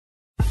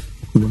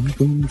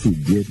Welcome to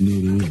Getting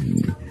It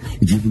In,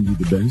 giving you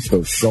the best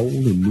of soul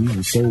and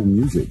neo soul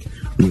music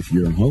with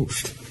your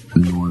host,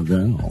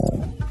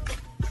 Norvell.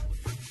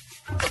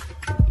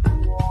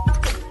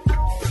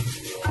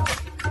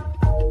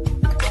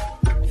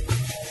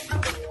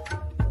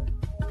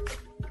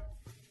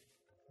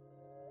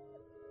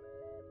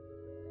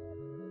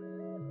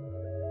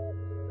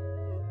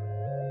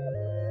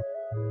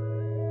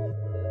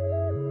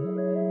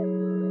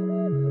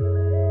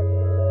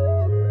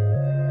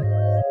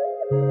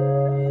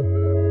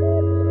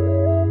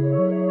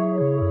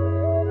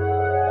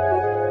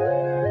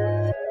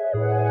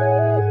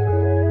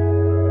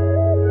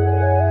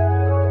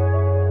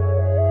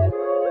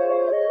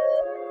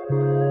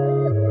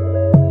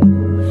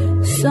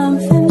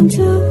 Something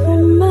to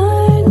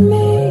remind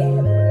me,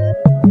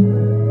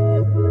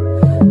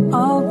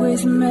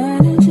 always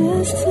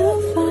manages to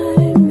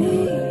find me.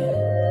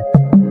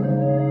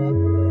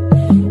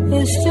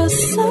 It's just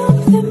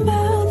something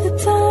about the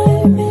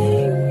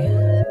timing.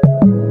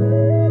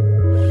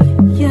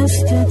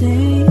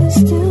 Yesterday is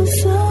still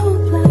so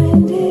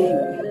blinding.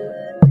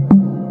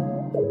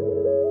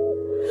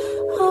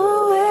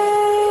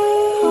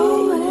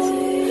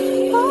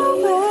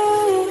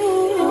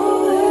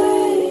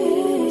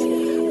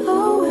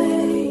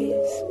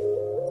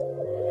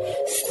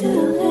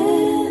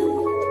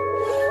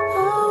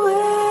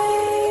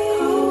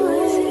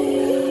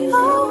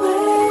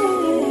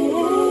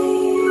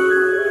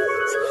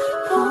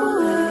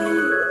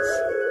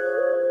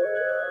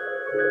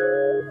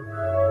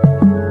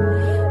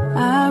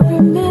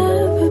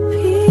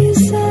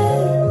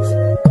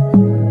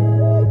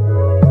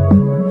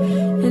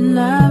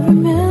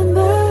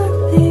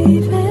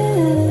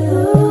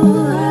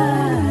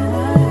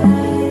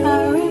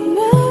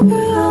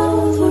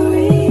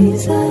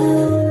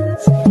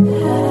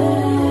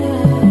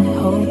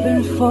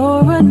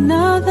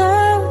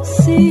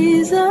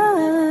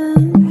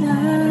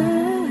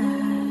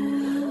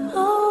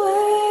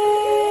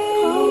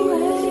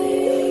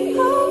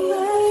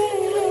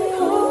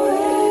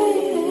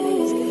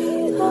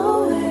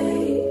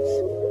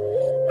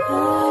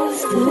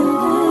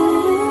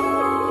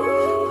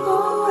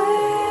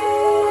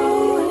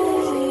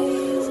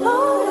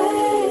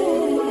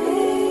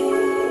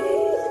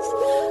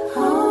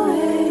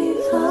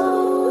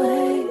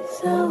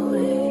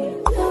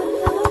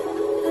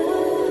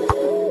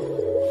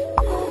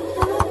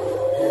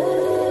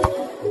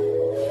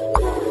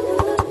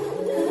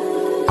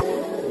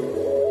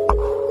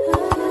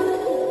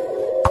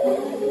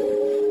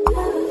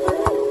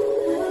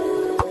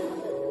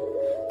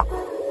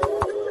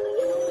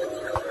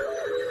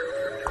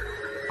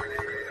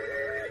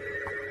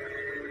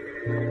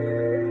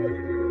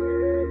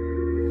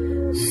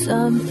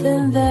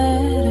 Something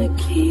that I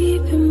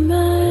keep in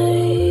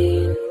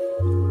mind.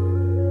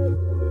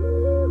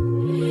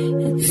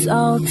 It's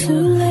all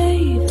too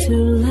late to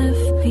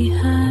left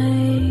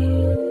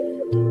behind.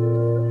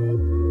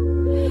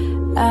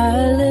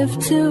 I live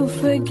to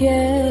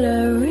forget,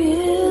 I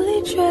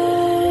really try.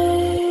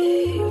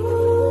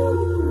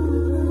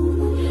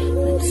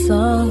 That's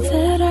all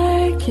that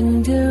I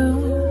can do,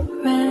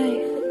 right?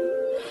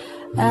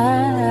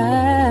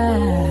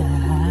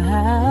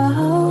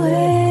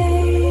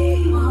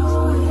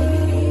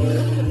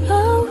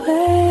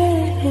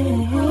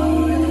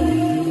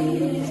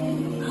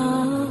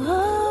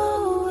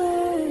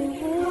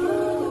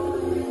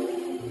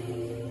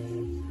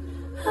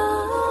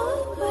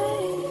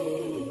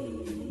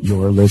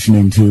 You're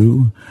listening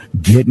to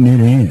Getting It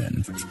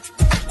In.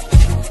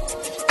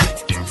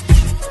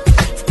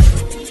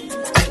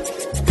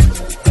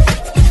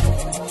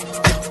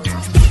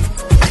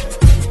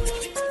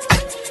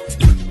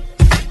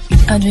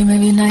 I dream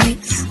of you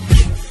nights,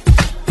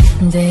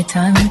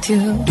 daytime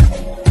too.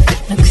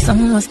 Like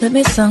someone slipped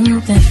me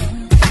something,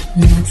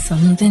 not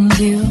something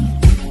new.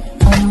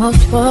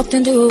 Almost walked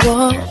into a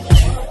wall,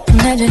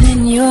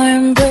 imagining your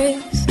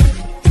embrace.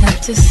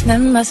 Had to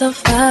snap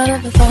myself out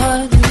of the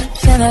thought of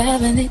lips and the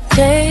heavenly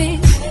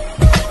days.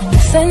 And the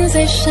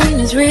sensation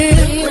is real,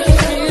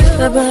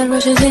 the blood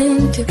rushes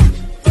into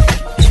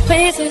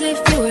places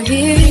if you were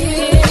here.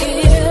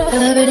 I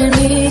love it in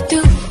me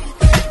too.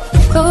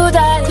 Cold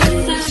eyes,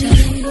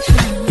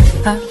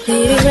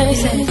 heartbeat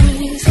erasing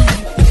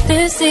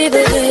this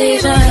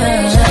evasion.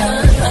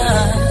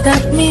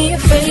 Got me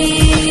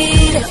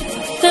afraid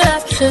that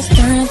I've just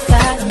turned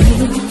inside of me.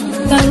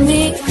 Got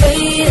me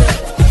afraid of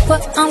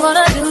what I'm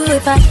gonna do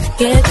if I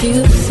get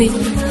you to see.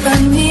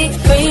 Got me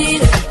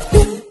afraid of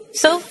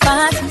so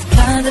fine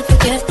sometimes I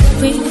forget to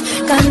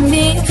breathe. Got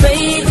me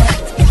afraid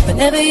of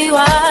whenever you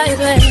are is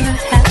where I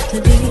have to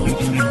be.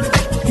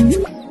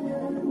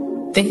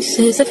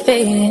 Faces are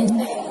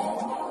fading,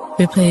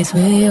 replaced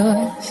with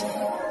yours.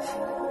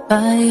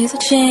 Bodies are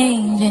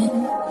changing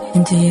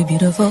into your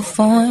beautiful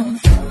form.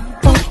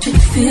 Want to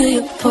feel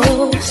your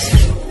pulse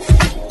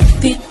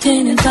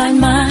beating inside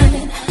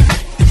mine.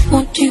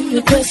 Want you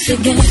to press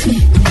against me.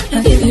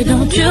 Now baby,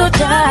 don't you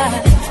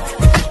die.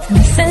 And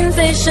the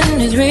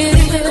sensation is real.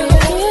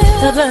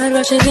 The blood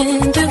rushes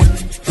into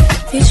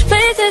each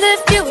place as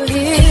if you were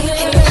here.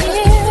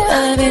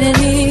 I really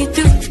need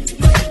to.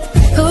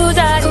 Who's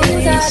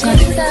agitation?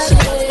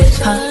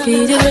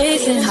 Heartbeat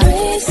racing,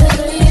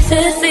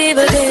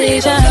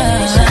 deceivitation.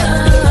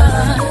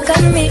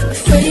 Got me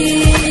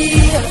free,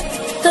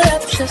 the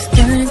rapture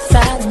stirring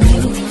inside of me.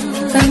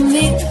 Got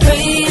me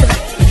free,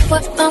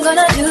 what I'm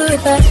gonna do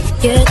if I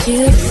get you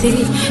to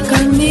see.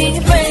 Got me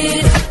free,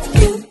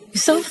 you're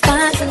so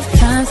fine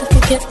sometimes I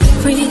forget to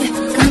breathe.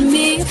 Got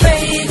me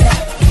free,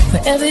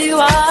 wherever you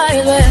are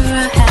is where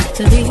I have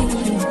to be.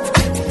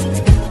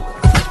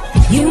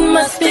 You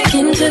must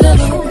begin to the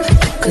moon,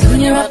 'cause when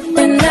you're up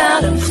and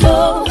out and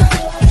full,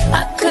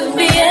 I could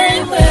be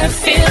anywhere,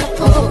 feel the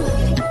pull.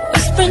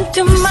 Whispering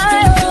to my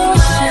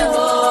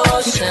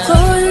ocean,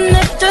 pulling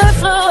the dirt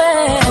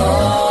flowing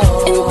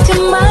into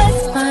my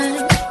spine.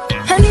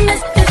 And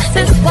this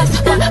is what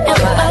I'm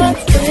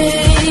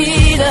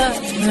afraid of.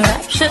 The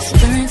rapture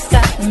stirring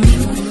inside of me,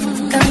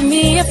 got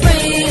me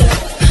afraid of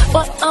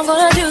what I'm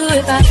gonna do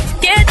if I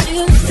get you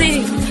to see.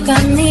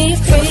 Got me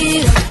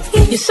afraid of.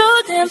 You're so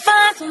damn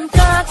fine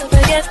sometimes I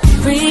forget to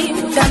breathe.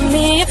 Got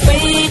me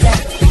afraid that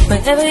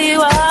wherever you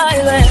are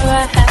is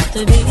where I have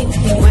to be.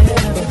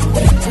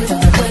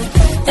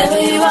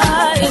 Wherever you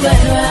are is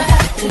where I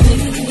have to be.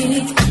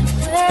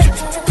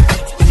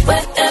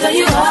 Wherever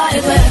you are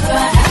is where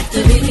I have to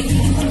be.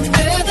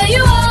 Wherever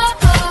you are,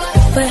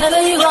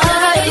 wherever you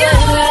are is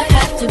where I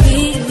have to be.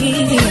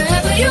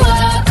 Wherever you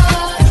are,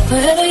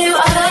 wherever you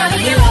are,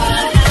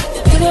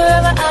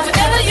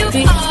 wherever you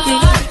be.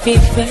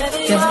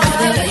 Wherever you are,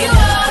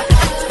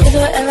 is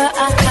wherever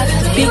I have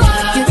to be.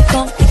 You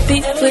gon' be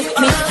with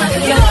me. I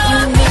got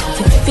you need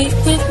to be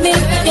with me.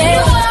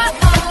 Yeah,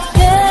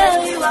 yeah,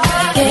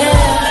 yeah,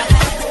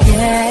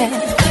 yeah.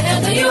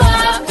 Wherever you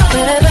are,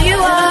 wherever you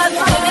are,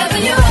 wherever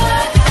you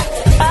are,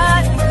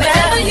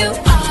 wherever you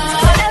are,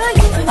 wherever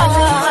you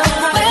are,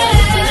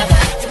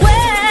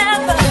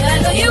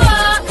 wherever you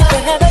are,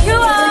 wherever you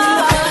are,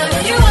 wherever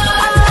you are.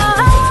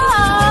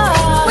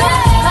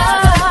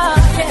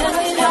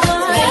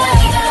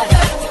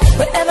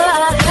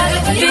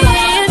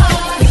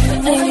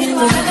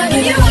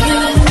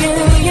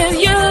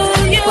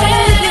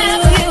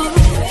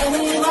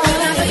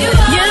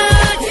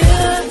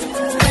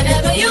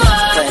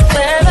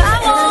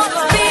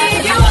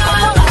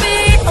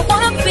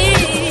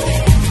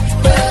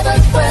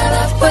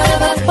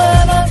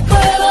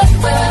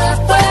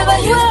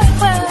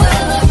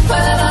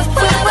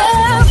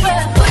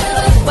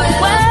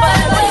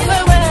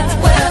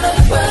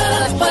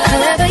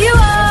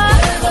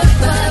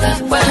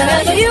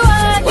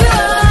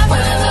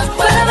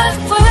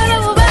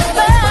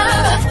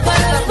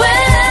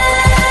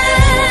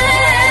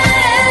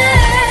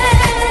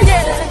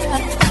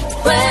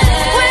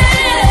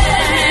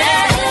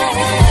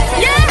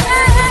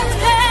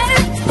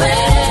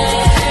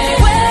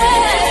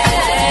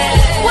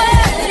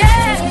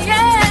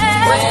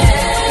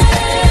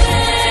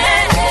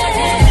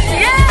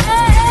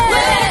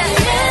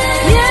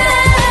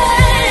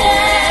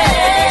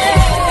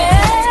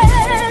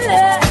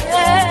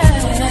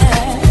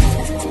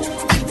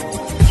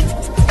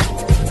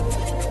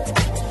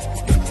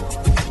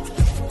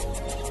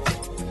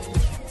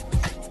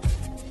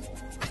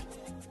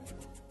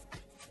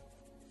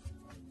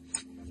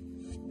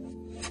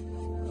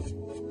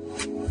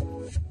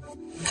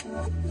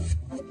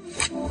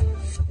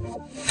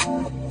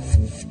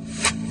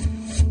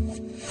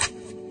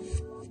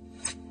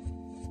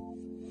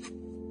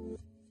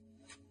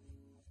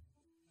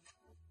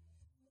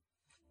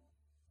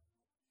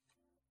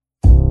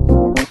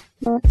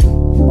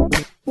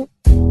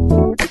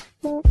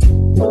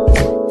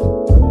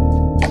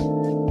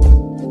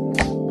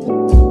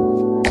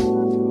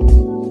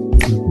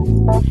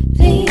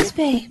 Please,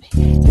 baby,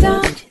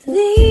 don't you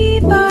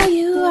leave, or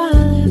you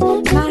all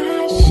of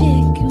my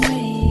chicken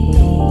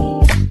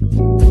wings.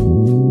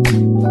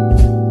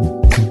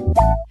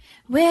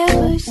 We'll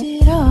push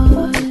it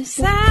all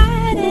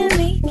aside and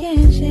we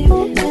can share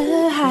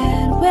the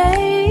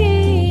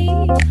hideaway.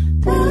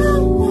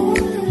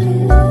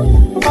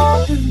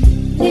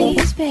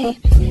 Please, baby,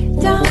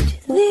 don't you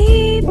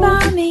leave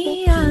on me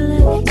all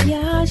of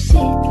your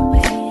chicken wings.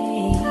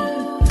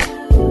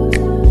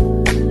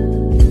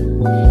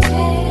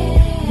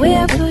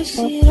 We'll push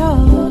it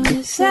all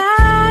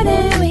aside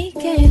and we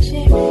can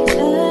share the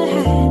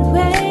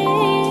hideaway.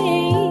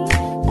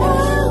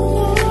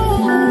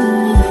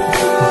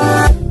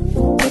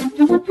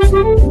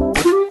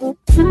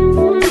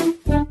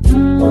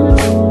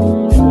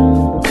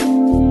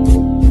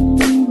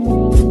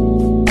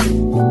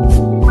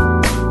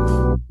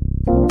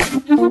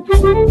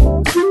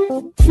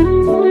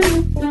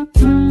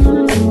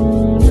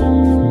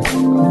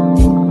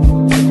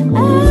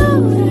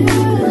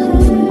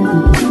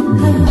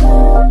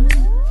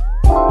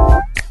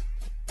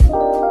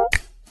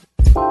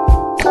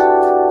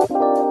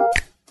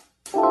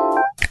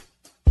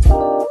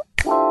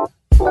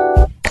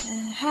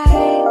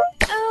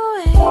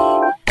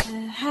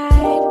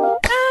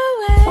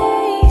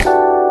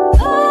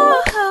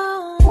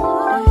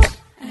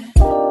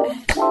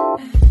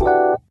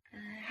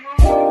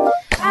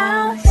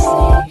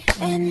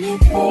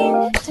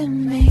 everything to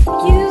make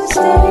you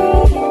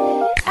stay.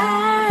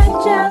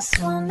 I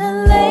just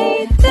wanna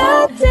lay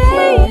the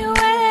day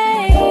away.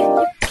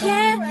 You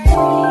can't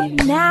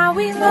leave. Now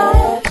we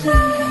both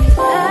need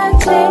a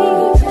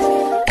taste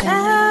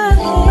of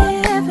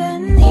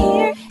heaven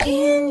here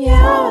in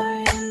your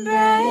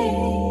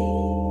embrace.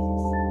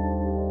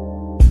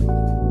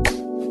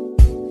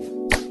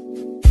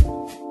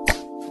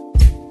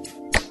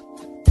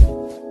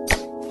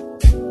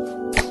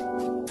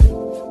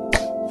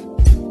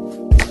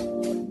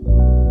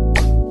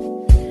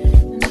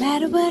 No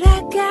matter what I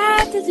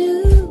got to do,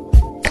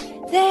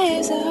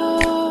 there's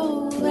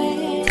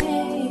always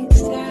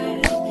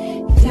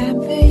time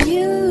for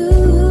you.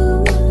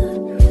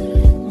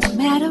 No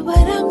matter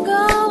what I'm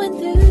going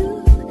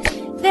through,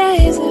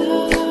 there's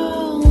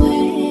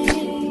always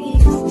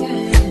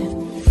time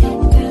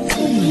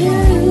for you.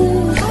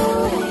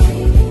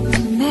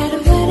 No matter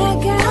what I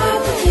got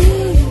to do,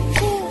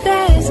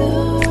 there's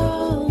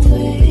always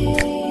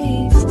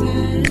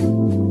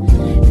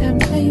time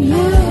for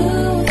you.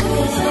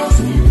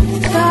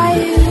 For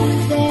you,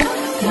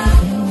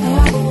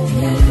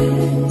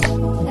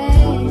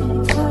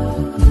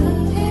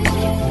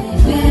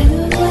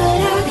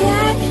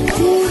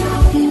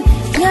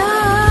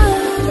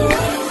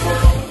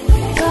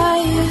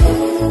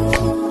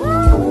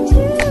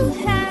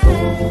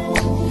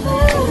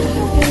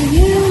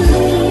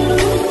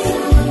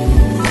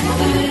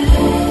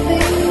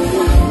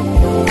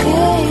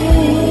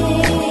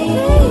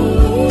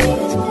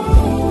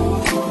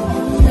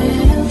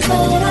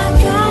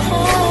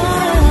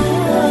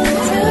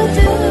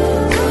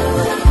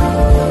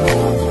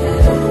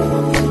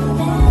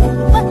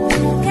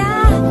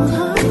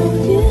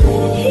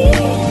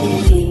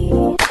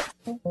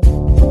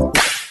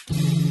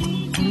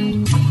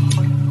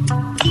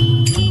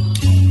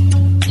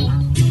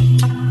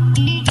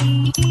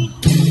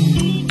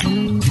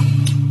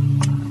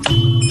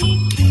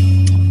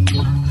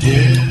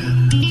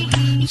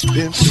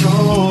 been so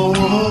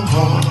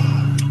hard,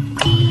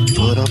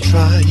 but I'm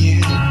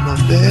trying my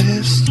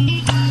best.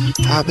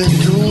 I've been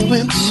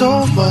doing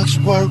so much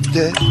work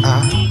that I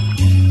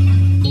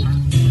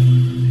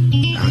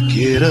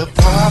get a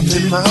pop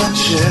in my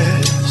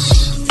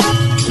chest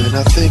when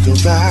I think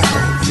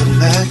about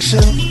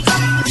election. I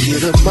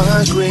get a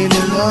migraine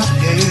in my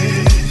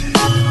head.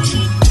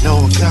 No, I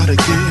gotta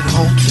get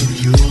home to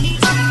you.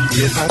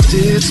 If I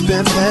did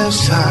spend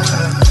less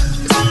time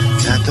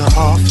at the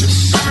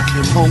office,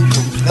 came home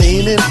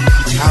complaining,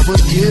 I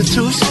would get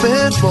to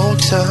spend more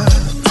time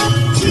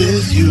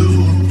with you.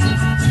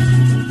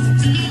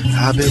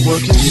 I've been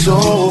working so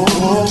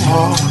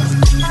hard,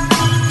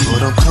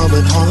 but I'm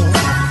coming home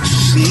to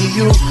see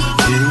you.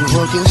 Been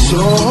working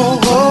so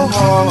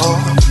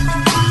hard,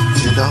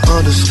 and I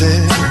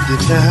understand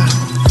it now.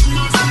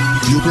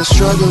 You've been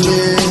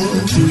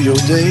struggling through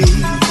your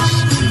days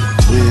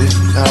when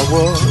I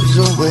was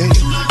away,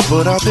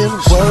 but I've been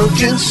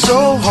working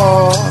so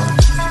hard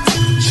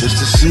just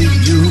to see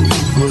you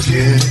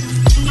again.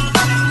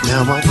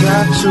 Now I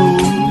got 2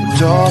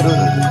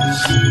 daughters,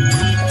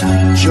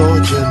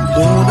 George and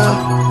Luna.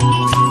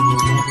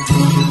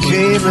 You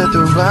came at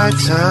the right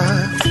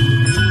time,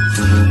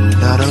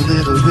 not a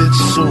little bit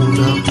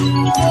sooner.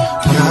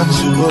 Got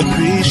to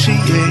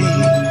appreciate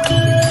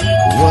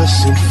what's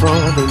in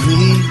front of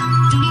me.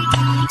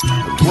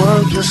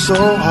 Working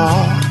so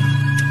hard,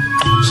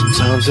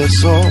 sometimes that's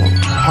so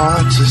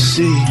hard to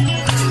see.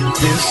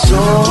 It's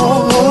so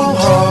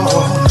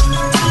hard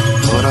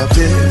what I've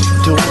been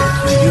doing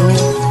for you,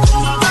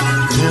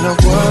 and I'm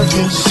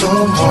working so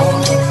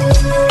hard.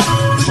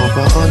 Hope I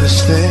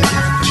understand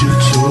you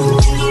too.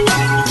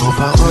 Hope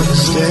I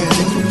understand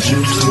you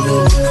too.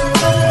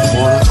 I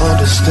wanna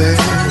understand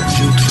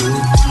you too.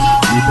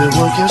 You've been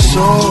working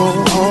so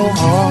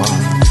hard,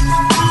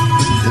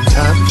 and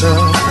I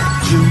love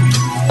you.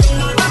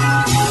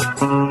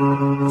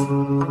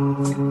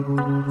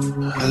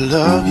 I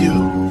love you.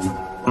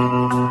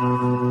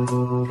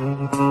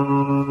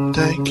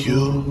 Thank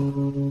you.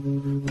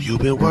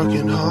 You've been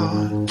working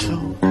hard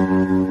too.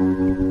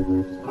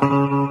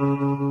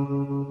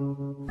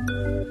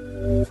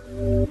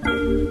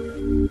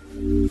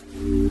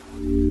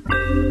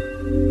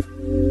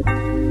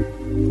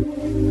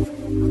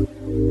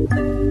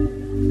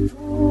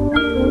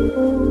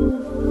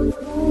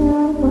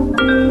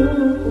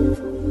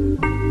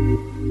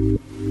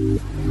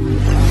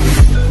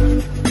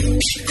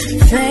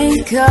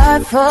 Thank God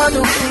for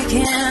the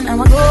weekend.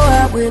 I'ma go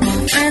out with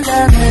my friends.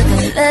 I'd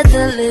never let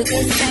the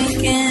liquor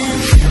sink in.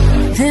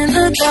 Then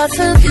the thoughts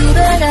of you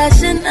that I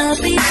should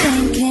not be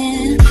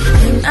thinking,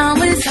 and I'm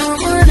with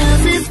someone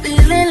else, it's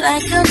feeling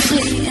like I'm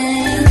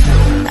cheating.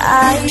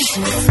 I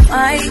just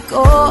might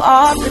go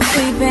off the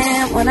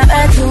creeping. When I've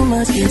had too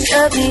much, you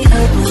shut me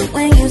up. But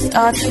when you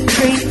start to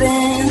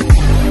creeping,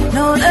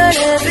 know that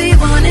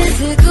everyone is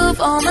sick of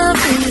all my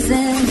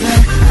reasons.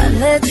 I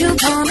let you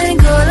come and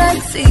go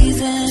like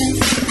seasons.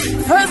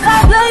 First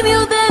I blame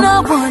you, then I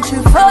want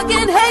you.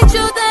 Fucking hate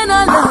you, then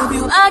I love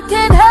you. I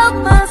can't help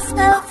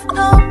myself,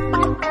 no.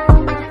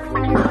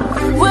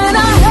 When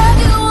I have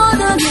you,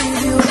 wanna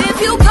leave you. If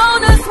you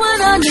gonna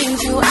when I need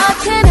you. I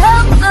can't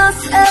help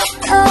myself.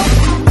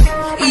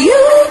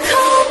 You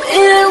come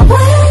in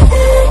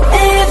waves,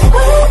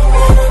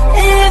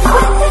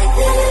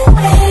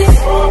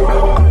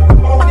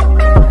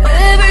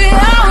 every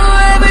hour,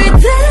 every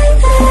day.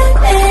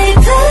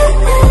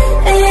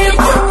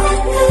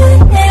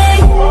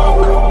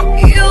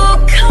 You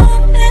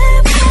come in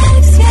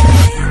waves,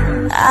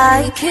 yeah.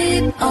 I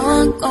keep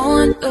on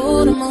going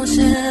through the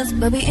motions,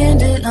 but we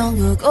ended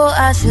long ago.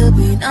 I should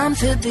be numb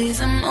to these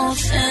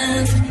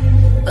emotions,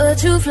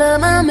 but you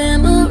flood my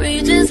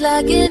memory just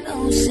like an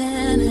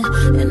ocean,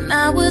 and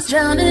I was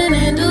drowning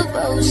in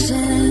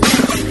devotion.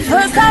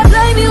 First I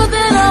blame you,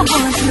 then I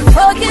want you.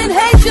 Fucking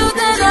hate you,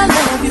 then I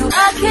love you.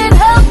 I can't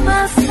help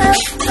myself,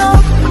 no.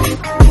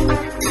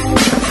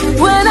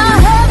 When I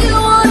have you,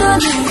 wanna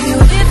leave you.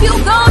 If you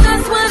go,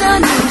 that's when I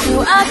need you.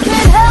 I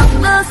can't help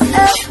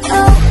myself,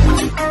 no.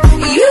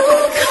 You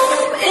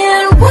come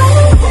in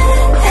waves.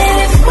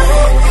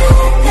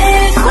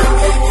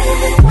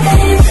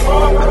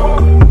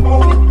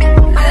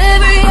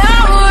 Every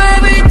hour,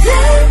 every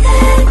day.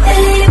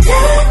 You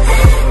come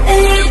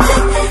in.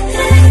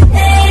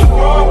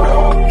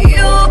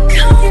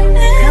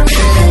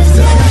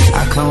 I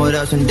come with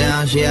ups and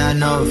downs, yeah, I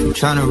know. If I'm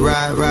tryna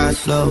ride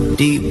slow.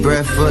 Deep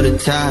breath for the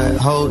tide,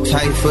 hold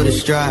tight for the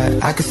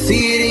stride. I can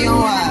see it in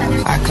your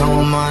eyes. I come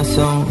with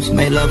monsoons,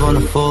 made love on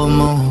a full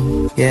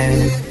moon,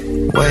 yeah.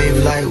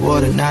 Wave like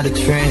water, not a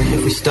trend.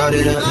 If we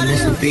started up, then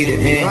this would be the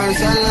end.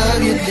 First I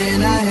love you,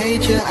 then I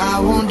hate you. I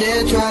won't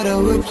dare try to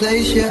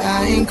replace you.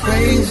 I ain't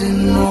crazy,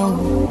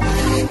 no.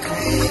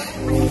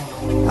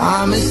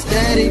 I'm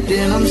ecstatic,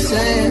 then I'm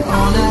sad.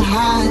 On a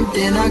high,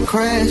 then I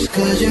crash,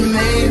 cause you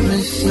made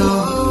me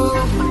so.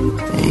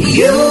 And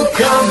you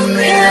come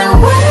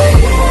in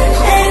waves.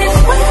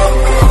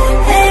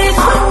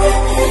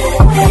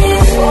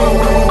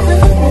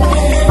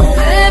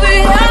 Every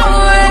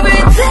hour,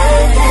 every day.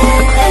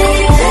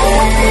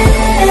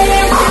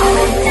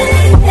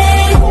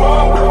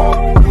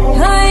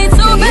 I ain't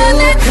so bad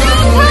that you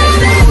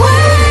run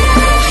away.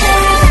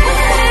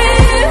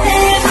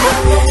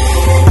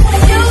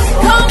 You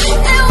come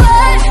and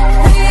wait.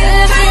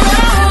 Every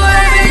hour,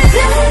 every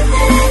day.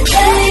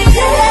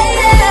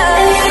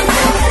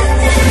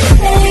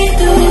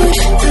 Do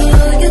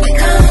you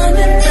come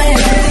and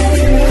wait?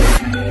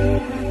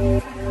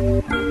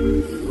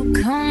 You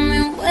come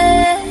and wait.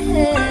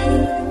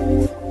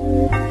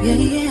 Yeah,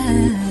 yeah.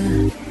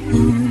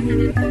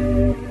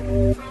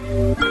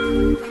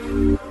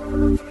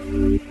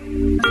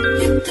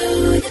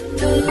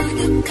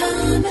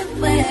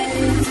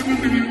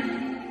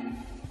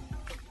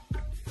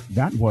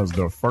 That was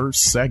the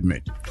first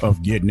segment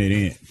of Getting It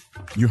In.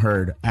 You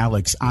heard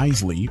Alex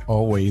Isley,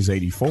 Always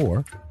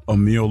 84,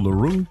 Emile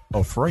LaRue,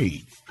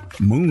 Afraid,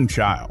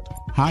 Moonchild,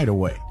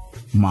 Hideaway,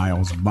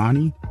 Miles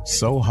Bonny,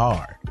 So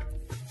Hard,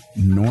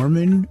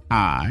 Norman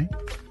I,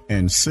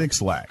 and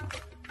Six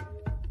Lack,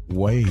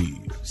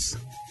 Waves.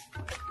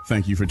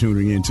 Thank you for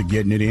tuning in to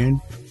Getting It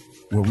In,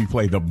 where we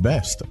play the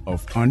best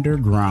of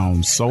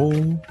underground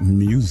soul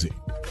music.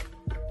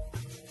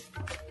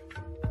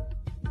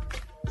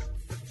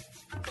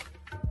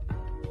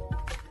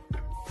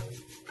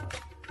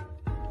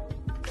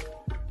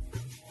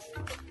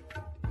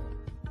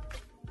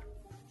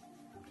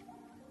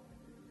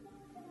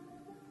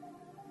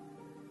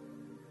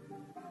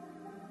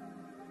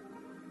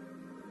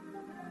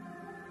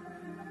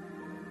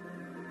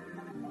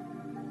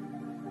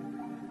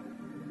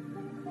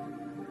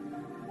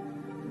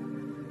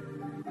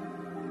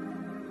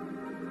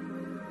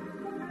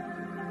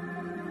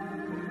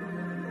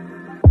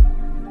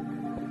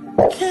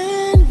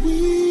 Can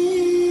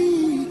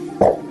we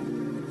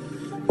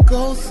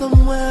go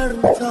somewhere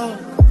and talk?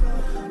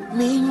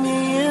 Meet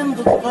me in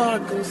the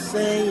park and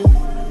say,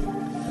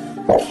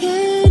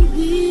 can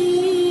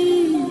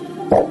we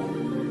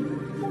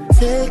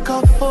take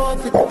off for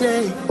the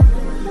day?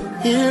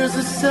 Here's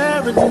a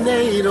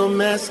serenade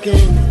I'm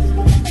asking.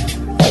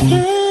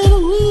 Can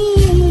we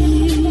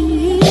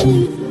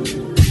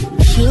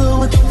chill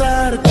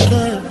without a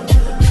care?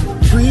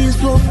 Breeze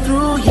blow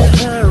through your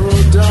hair,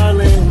 oh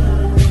darling.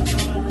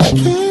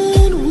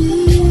 Can we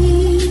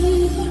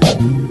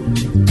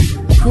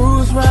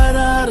cruise right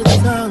out of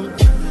town?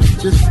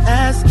 Just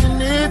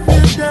asking if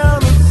you're down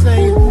and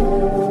saying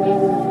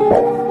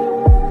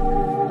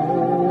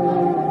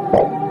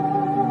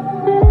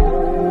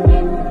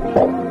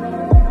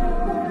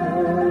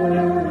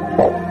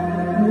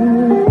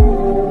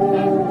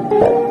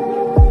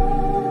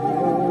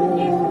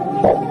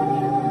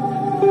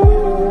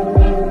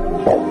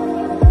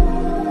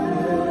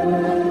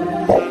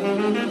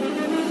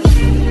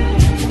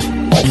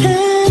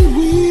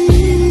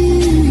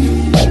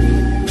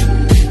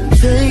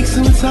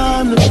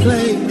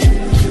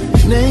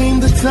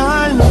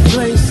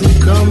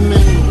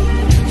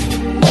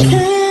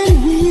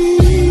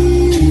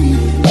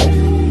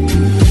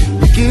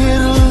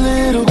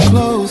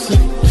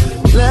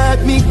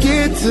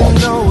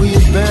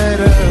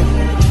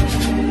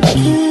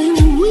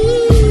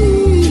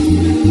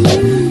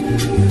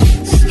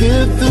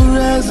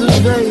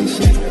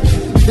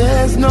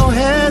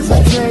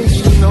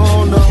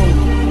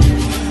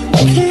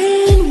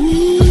Can we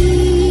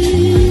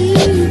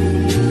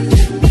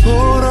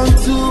hold on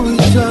to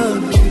each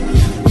other?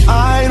 I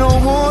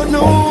don't want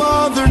no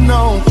other,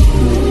 no.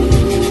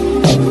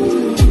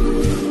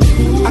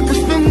 I could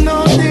spend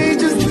all day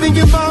just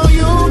thinking about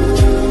you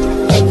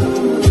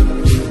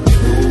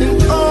and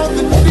all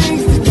the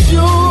things that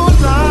you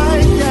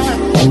like, yeah.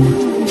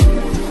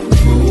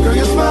 Girl,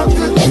 your smile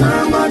could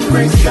turn my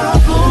gray sky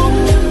blue.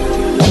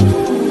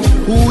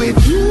 With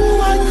you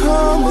I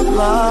come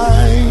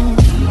alive.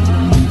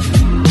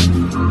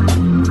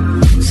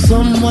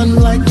 Someone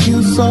like you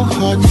so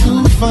hard to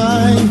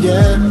find,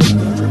 yeah.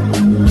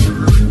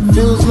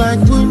 Feels like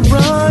we're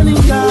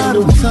running out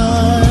of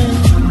time.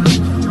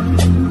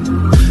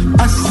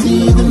 I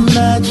see the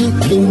magic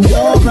in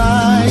your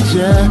eyes,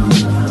 yeah.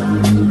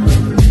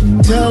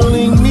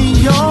 Telling me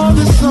you're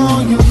the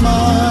song of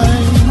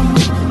mine.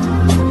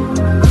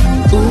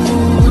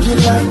 Ooh, would you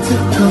like to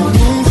come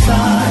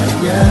inside,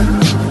 yeah.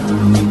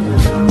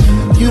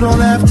 You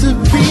don't have to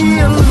be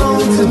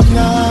alone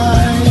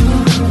tonight.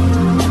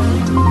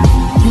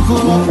 You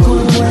can walk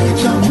away,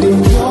 jump in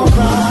your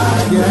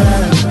ride,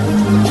 yeah.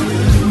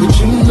 But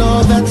you know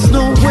that's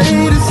no way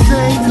to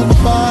say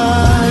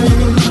goodbye.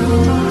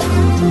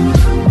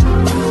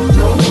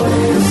 No way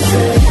to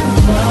say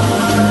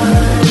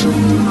goodbye.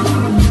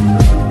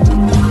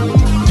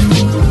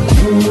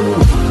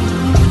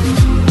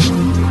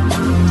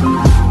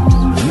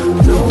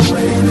 No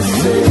way to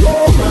say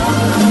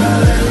goodbye.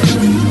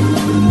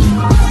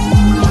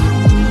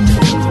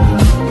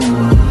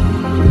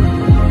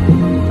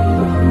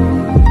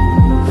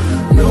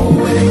 No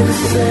way to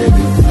say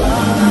goodbye.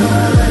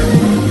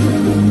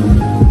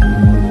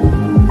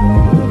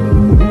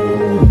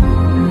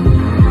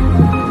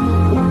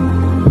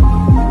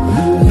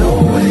 No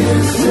way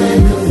to say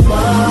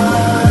goodbye.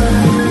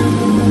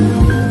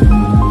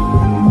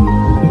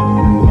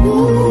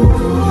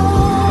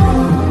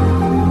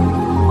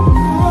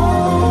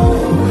 No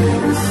way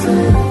to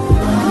say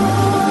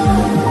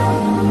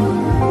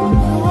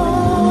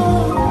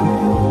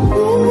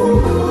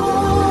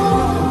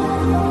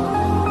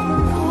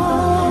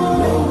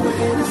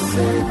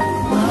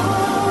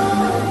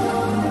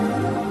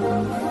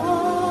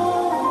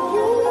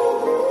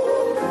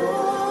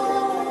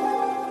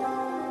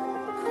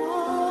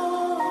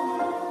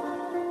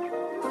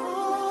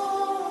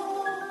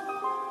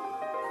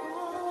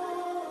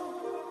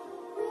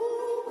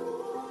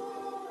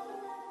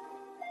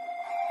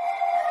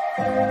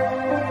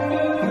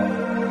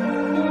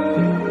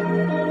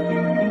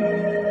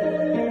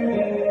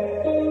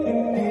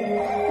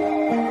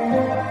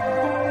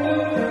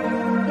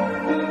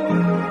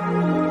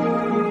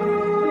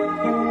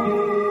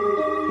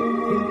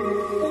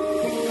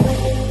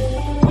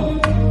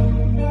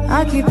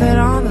I keep it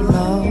on the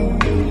low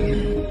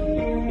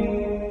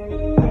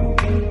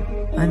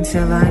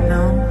until I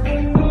know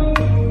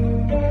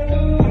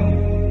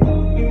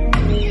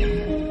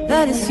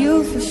that it's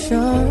you for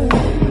sure.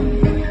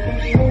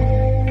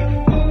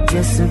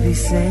 Just to be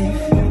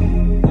safe.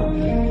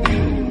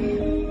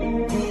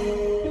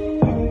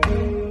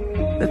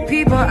 The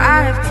people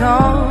I have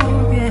told,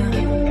 yeah,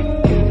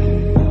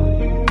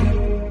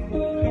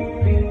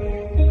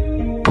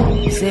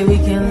 say we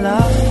can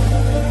love.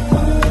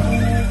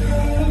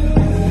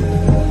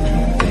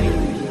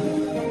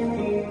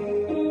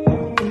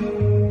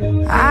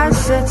 I've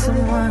said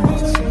too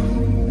much.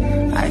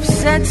 I've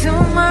said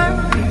too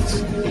much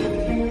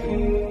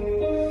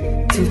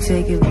to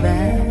take it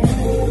back.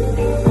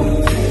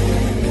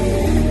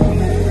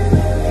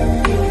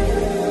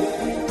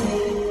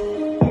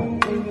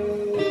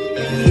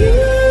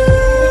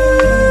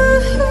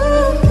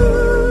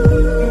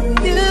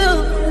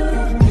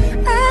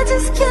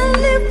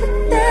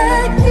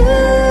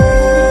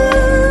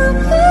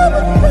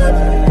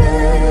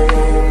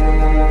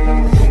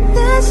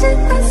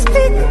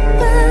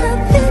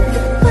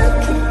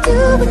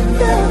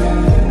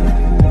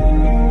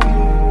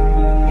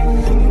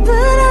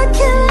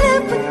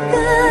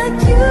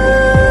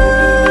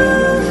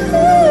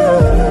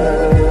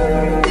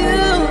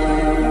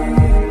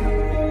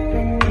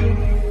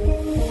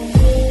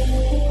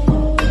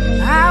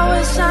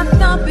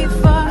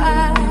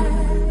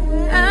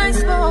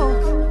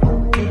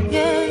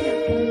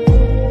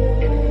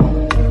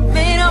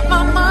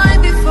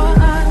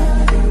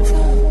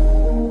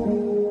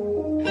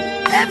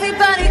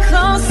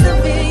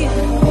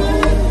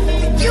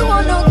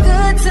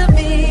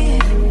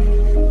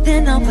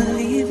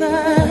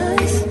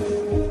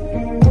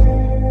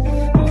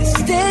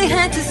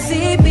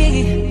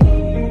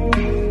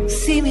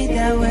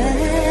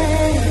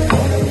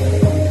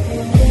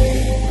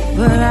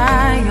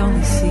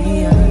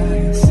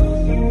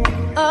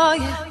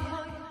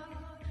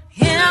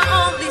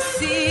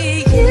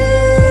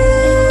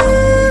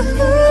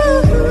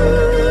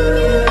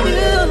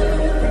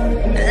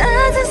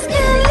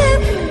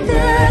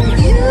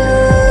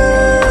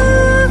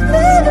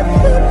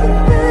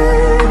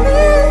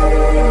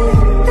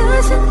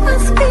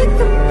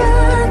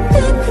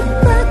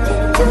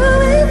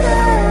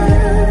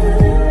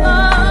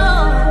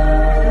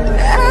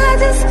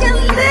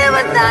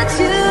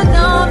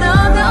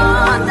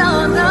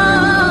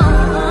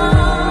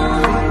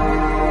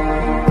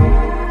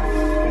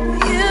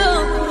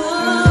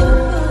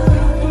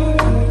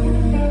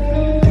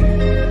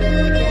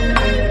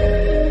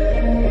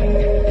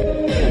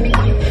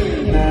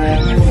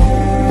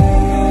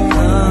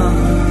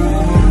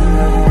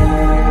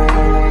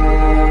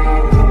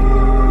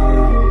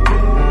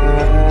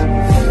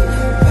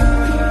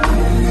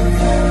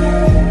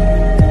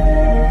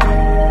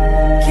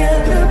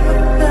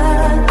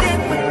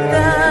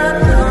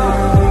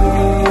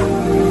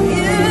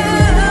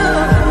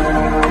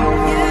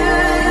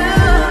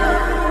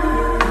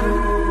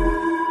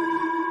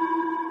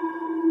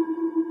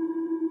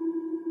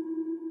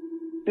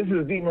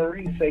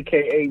 Priest,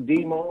 aka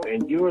Demo,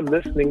 and you're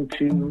listening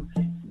to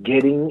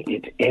Getting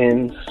It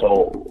In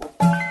Soul.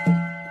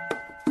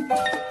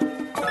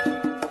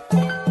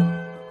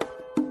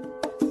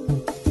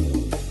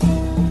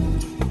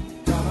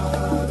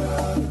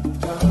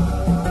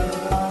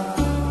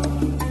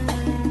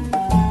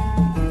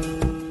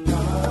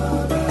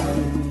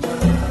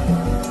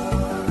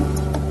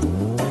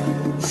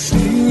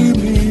 See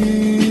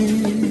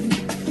me,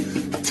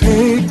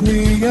 take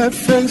me at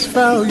face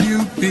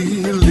value,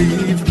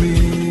 believe me.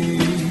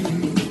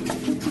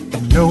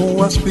 No,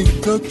 I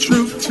speak the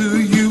truth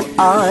to you,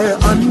 I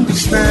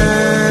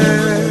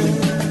understand.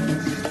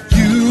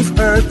 You've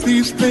heard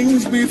these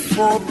things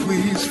before,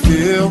 please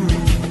feel me.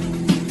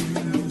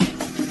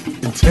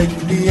 And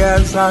take me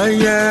as I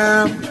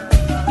am.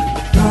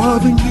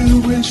 Loving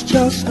you is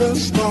just a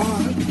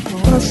start.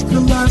 For us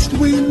the last,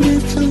 we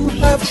need to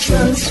have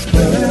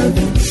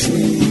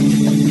transparency.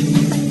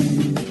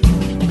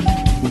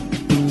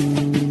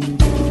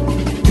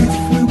 If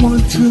we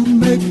want to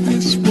make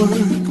this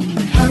work,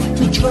 have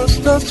to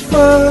trust us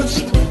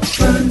first.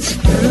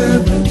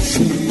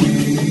 Transparency.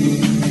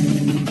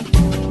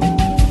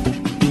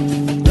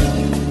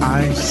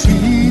 I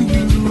see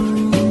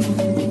you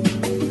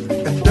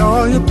and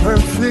all your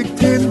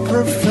perfect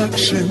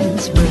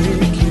imperfections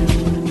make you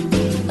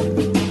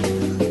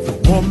the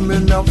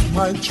woman of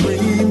my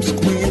dreams,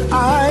 queen.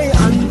 I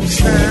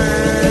understand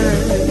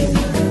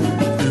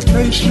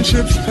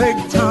relationships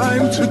take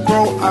time to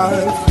grow.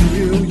 I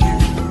feel you.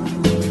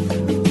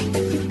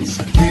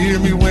 Hear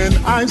me when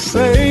I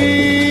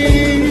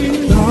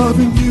say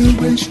loving you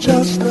is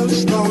just a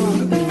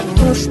start.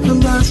 First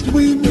and last,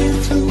 we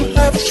need to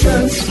have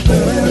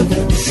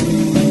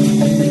transparency.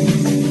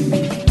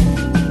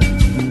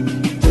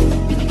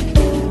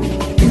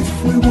 If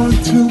we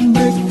want to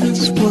make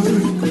this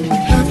work, we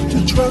have to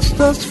trust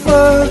us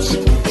first.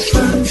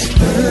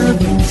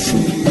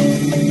 Transparency.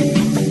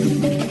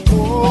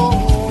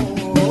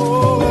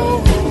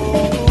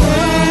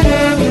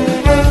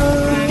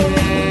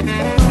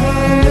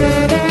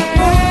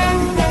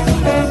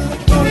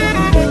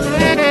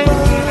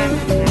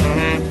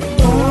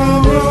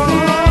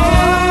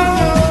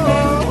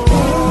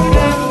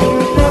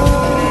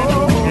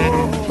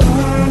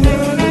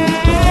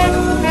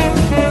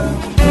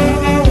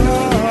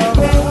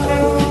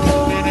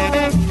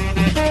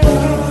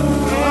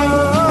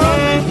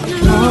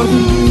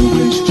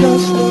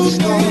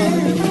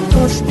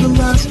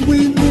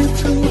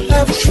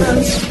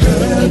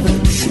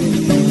 Transparency.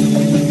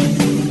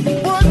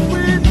 What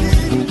we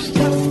need is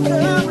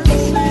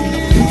transparency.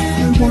 If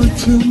we want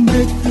to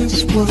make this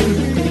work,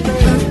 we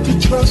have to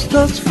trust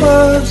us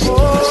first.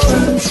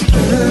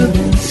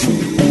 Transparency.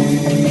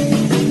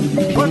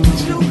 What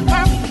you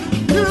have to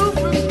do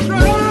is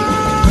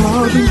trust.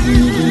 Loving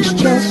you is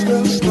just a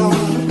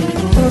start.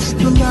 First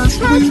and last,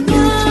 we need to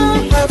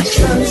have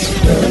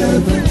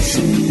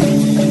transparency.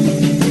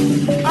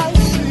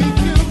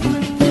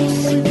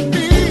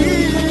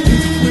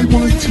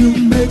 To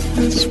make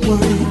this work,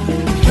 we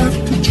have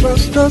to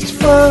trust us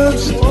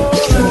first.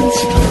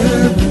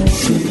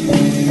 Transparency.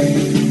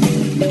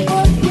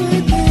 All we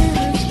need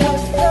is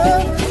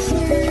transparency.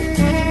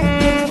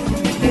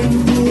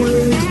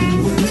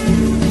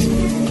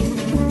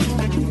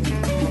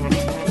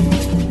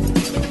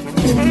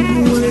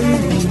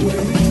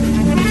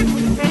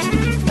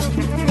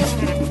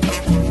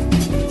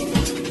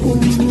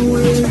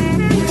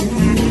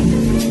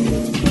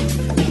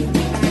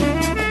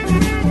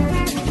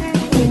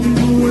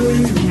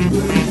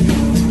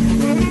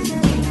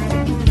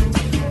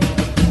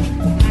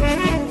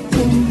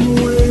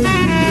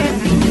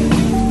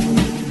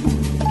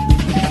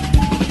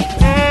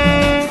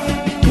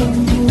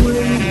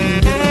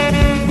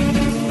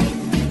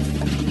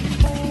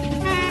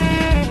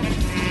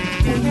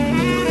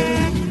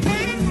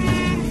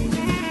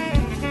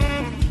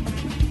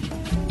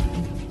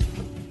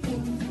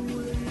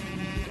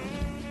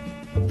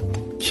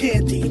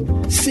 Candy,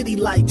 City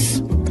Lights,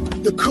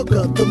 The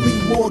Cooker, The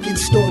Lee Morgan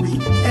Story,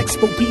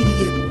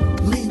 Expobedient,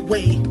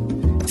 Leeway,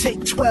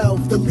 Take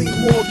 12, The Lee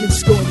Morgan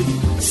Story,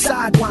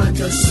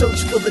 Sidewinder,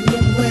 Search for the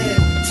New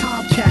Land,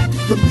 Tomcat,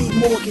 The Lee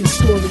Morgan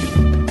Story,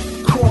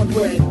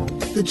 Cornbread,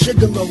 The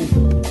Gigolo,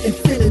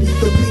 Infinity,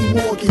 The Lee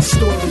Morgan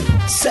Story,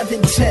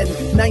 710,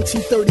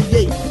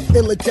 1938,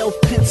 Philadelphia,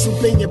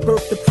 Pennsylvania,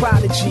 birthed the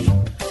prodigy.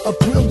 A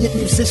brilliant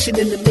musician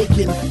in the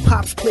making,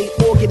 Pops played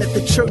organ at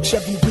the church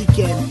every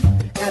weekend.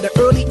 At an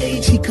early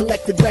age, he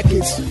collected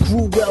records,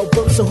 grew well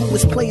versed on who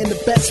was playing the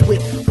best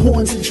with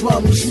horns and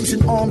drums,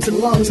 using arms and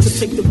lungs to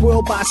take the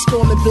world by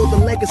storm and build a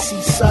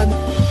legacy, son.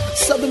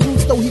 Southern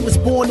roots, though he was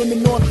born in the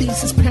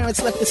Northeast, his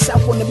parents left the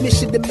South on a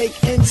mission to make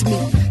ends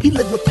meet. He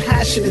lived with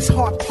passion, his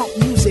heart pumped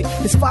music.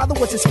 His father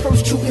was his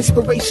first true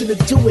inspiration to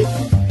do it.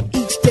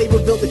 Each day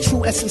revealed the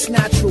true essence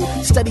natural.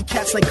 Study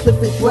cats like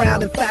Clifford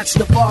Brown and Fats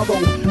Navarro.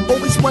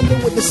 Always wonder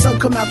will the sun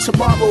come out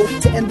tomorrow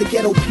to end the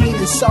ghetto pain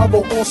and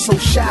sorrow. Also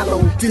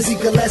shallow. Dizzy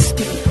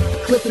Gillespie,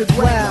 Clifford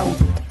Brown,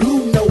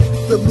 Blue Note,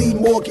 The Lee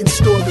Morgan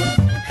Story,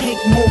 Hank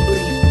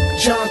Mobley,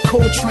 John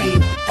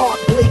Coltrane, Art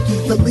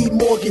Blakey, The Lee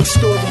Morgan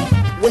Story,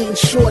 Wayne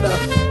Shorter,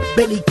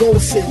 Benny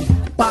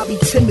Golson, Bobby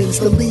Timmons,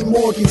 the Lee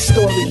Morgan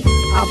story.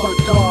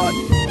 Avant-garde,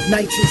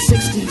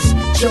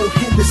 1960s, Joe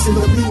Henderson,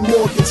 the Lee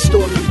Morgan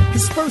story.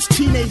 His first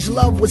teenage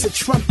love was a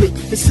trumpet.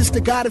 His sister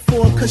got it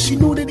for him cause she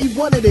knew that he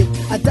wanted it.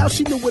 I doubt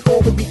she knew what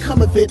all would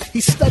become of it. He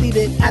studied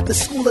it at the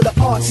School of the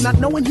Arts, not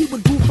knowing he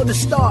would do from the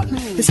start.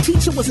 His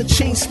teacher was a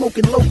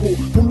chain-smoking local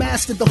who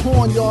mastered the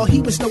horn, y'all.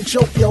 He was no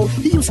joke, yo.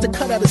 He used to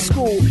cut out of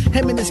school,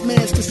 him and his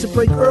mans just to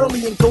break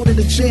early and go to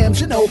the jams,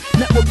 you know,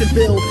 network and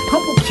build.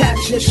 Humble cat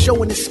just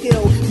showing his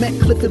skill. Met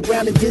Clifford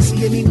Brown and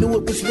Dizzy and he knew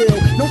it was real.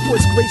 Known for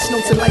his grace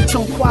notes and light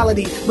tone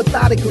quality.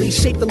 Methodically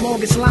shaped the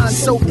longest line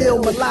so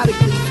ill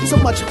melodically. So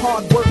much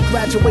hard work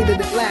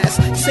graduated at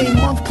last. Same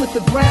month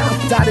Clifford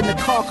Brown died in a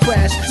car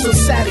crash. So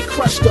sad it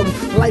crushed him.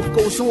 Life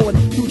goes on.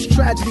 Huge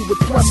tragedy would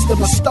thrust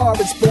him. A star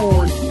is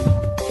born.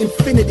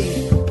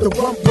 Infinity, the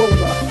rump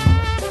roller.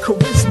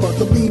 Charisma,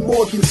 the Lee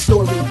Morgan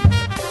story.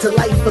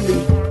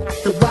 Delightfully,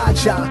 the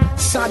Raja,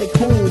 Sonic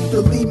Boom,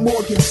 the Lee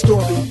Morgan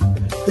story.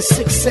 The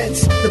Sixth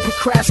Sense, the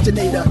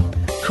Procrastinator.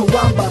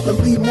 Karamba, the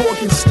Lee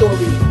Morgan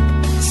story.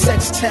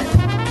 Sextet,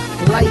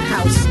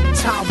 Lighthouse,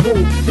 Tabu,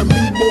 the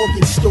Lee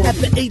Morgan story. At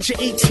the age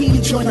of 18,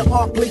 he joined the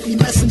Arc Blakely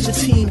Messenger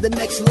team. The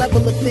next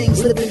level of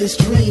things, living his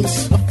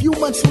dreams. A few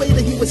months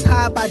later, he was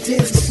hired by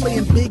Diz to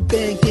playing big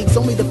band gigs,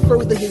 only to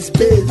further his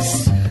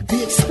biz.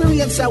 The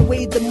experience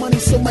outweighed the money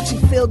so much he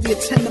failed to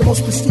attend the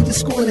most prestigious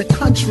school in the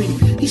country.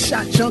 He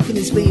shot junk in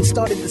his veins,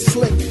 started to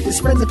slip. His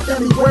friends and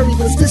family worried,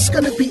 was this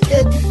gonna be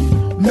it?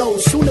 No,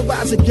 soon to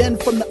rise again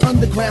from the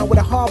underground with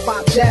a hard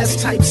bop,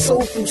 jazz type,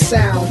 soulful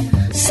sound.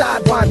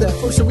 Sidewinder,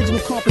 first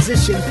original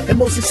composition, and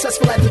most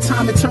successful at the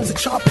time in terms of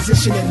chart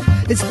positioning.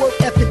 His work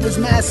ethic was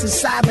massive.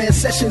 Sideman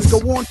sessions go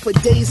on for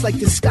days like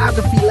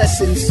discography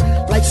lessons.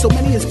 Like so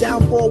many, his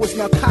downfall was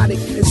narcotic,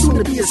 and soon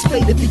to be his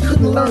fate if he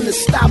couldn't learn to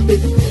stop it.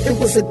 It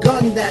was a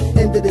gun that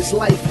ended his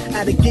life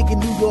at a gig in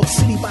New York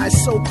City by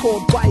his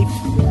so-called wife.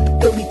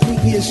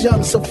 33 years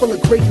young, so full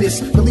of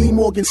greatness. The Lee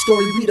Morgan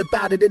story, read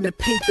about it in the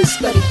papers.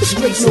 Study the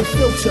streets, no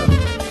filter.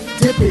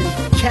 Dipping,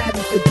 caddy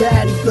for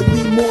daddy. The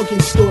Lee Morgan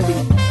story.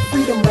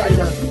 Freedom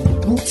writer,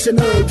 roots and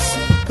herbs.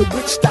 The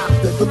witch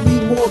doctor, the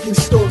Lee Morgan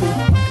story.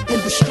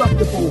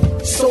 Indestructible,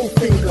 soul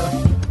finger.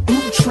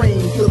 Blue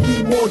train, the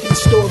Lee Morgan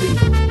story.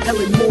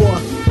 Helen Moore,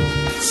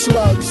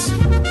 slugs.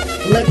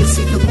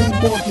 Legacy, the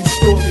Lee Morgan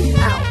story.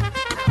 Out.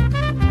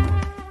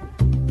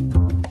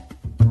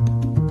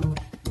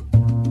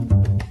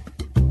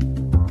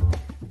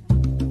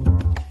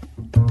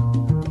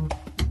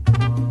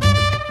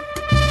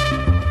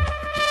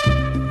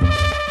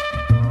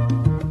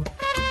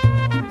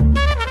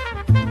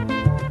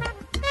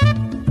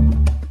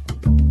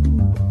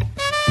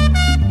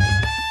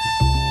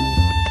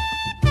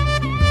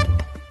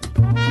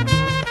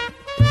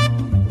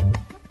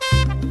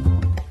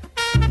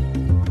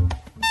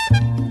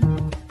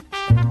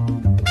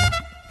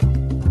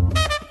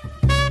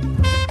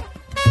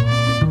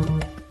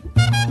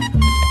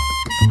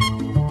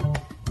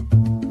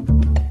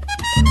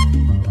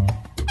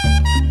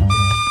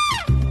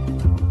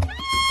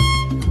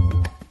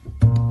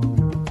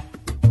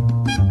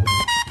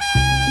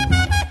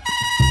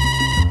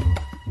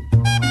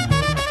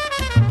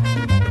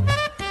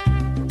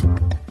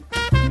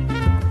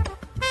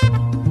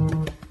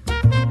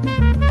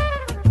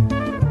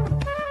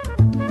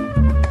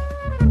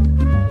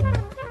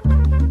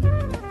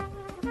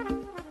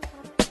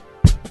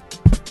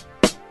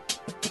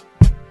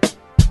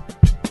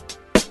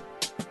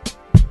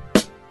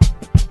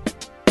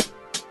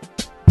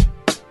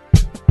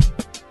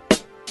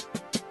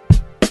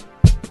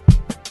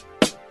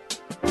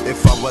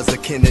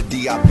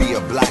 Kennedy, I'll be a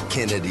black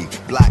Kennedy.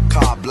 Black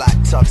car, black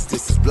tux,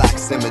 this is black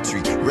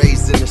symmetry.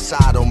 Raised in the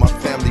shadow, my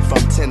family from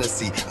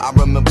Tennessee. I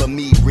remember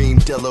me, Reem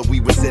Dilla, we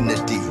was in the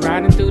D.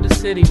 Riding through the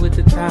city with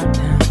the top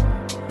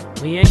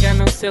down. We ain't got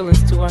no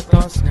ceilings to our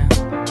thoughts now.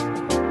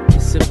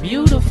 It's a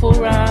beautiful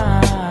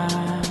ride.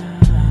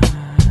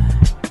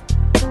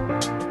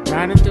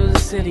 Riding through the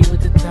city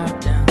with the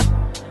top down.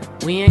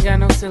 We ain't got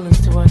no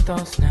ceilings to our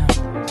thoughts now.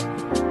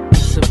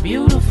 It's a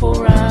beautiful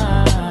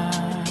ride.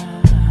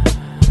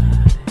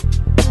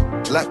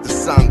 Let the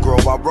sun grow,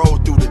 I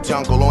rode through the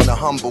jungle on the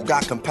humble.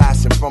 Got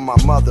compassion from my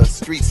mother,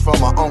 streets from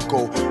my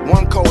uncle.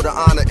 One code of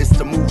honor is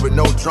to move with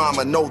no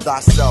drama. Know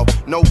thyself,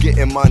 no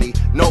getting money,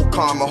 no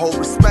karma. Hold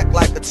respect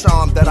like a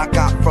charm that I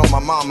got from my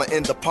mama.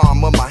 In the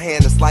palm of my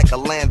hand, it's like a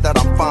land that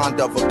I'm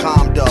fond of. A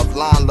calm dove,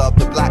 line love,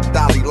 the black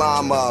Dalai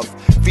Lama of.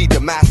 Feed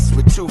the masses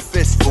with 2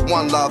 fists for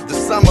one love. The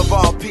sum of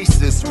all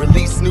pieces.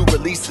 Release new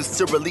releases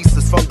to release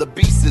us from the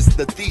beasts.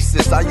 The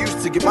thesis I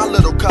used to give my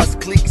little cuss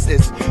cliques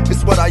is.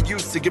 It's what I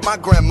used to give my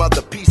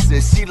grandmother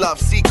pieces. She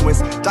loves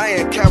sequence.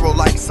 Diane Carroll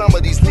like. Some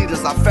of these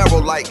leaders are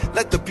feral like.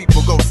 Let the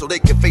people go so they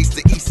can face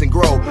the east and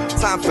grow.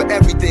 Time for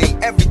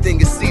everything. Everything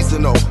is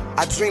seasonal.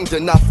 I dreamed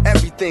enough.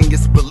 Everything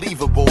is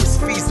believable. It's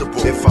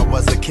feasible. If I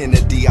was a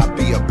Kennedy, I'd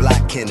be a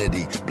black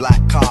Kennedy.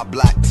 Black car,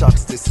 black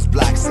tux. This is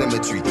black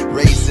symmetry.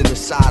 Raised in the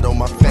shadow.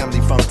 My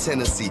family from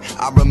Tennessee.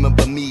 I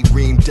remember me,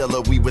 Reem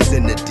Dilla, we was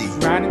in the D.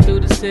 Riding through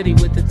the city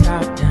with the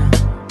top down.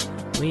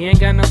 We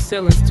ain't got no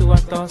ceilings to our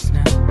thoughts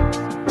now.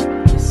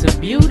 It's a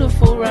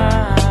beautiful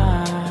ride.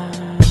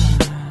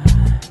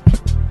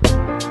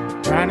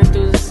 Riding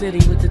through the city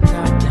with the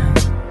top down.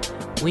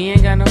 We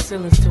ain't got no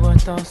ceilings to our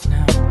thoughts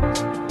now.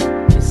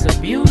 It's a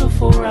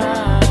beautiful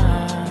ride.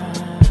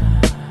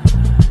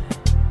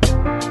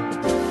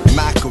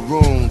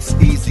 Macaroons,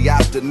 easy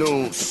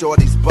afternoons,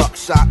 shorties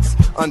buckshots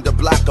under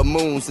blacker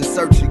moons in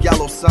search of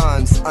yellow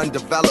suns,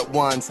 undeveloped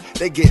ones,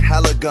 they get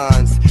hella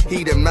guns,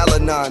 heat and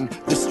melanin,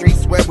 the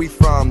streets where we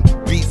from,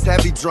 beats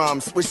heavy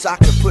drums, wish I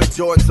could put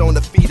Jordans on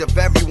the feet of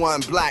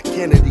everyone, Black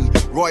Kennedy,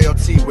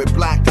 royalty with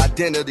black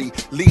identity,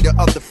 leader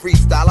of the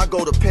freestyle, I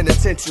go to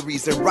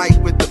penitentiaries and write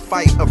with the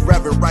fight of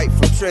Reverend Wright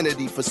from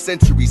Trinity for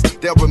centuries,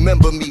 they'll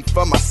remember me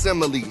for my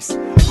similes,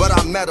 but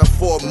I'm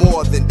metaphor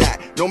more than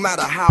that, no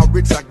matter how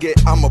rich I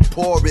get, I'ma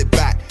pour it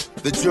back.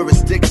 The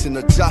jurisdiction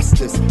of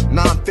justice,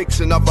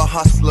 non-fiction of a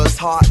hustler's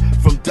heart.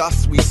 From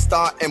dust we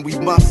start and we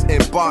must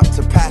embark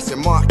to pass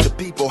and mark the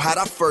people. Had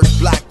our first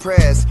black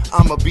prayers,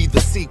 I'ma be the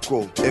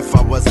sequel. If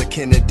I was a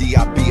Kennedy,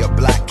 I'd be a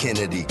Black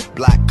Kennedy.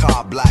 Black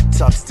car, black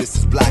tux, this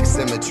is black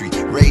symmetry.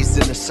 Raised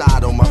in the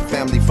shadow, my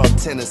family from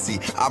Tennessee.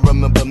 I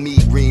remember me,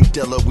 Reem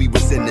Dilla, we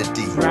was in the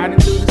D. Riding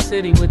through the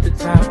city with the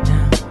top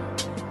down.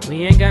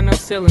 We ain't got no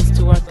ceilings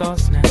to our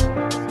thoughts now.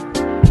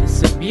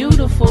 It's a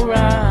beautiful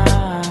ride.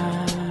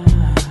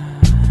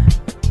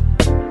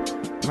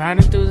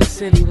 Riding through the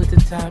city with the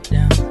top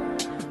down.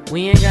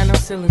 We ain't got no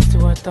ceilings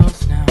to our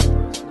thoughts now.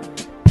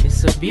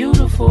 It's a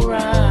beautiful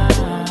ride.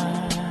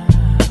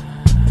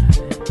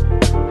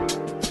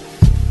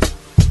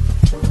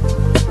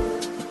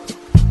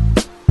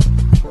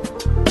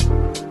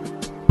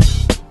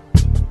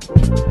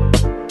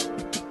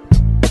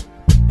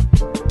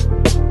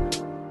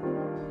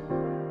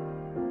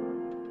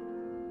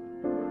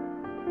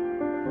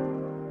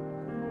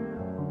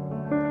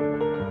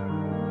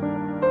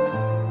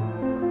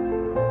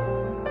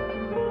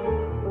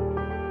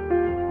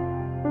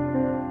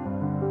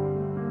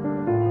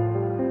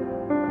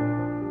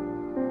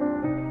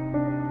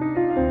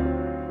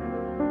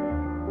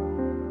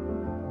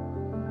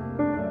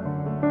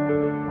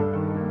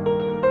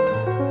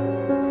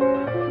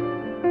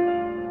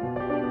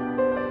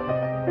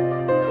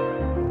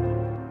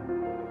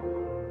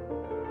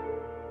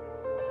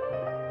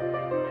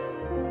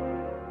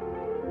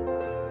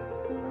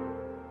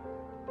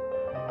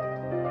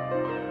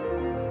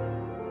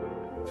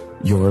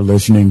 You're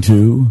listening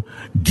to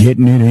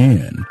Getting It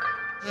In.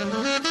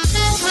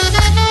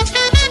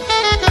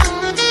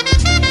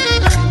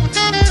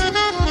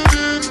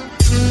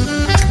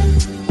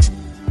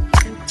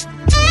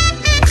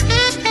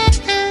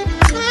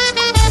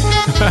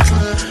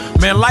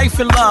 Man, life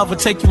and love will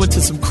take you into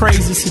some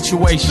crazy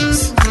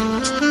situations.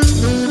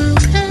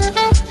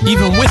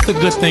 Even with a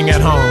good thing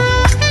at home.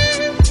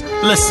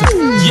 Listen,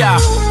 yeah.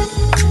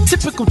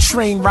 Typical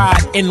train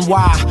ride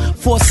NY.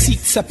 4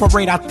 seats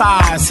separate our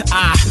thighs.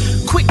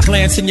 Quick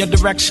glance in your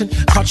direction.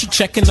 Caught you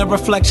checking the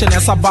reflection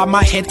as I bob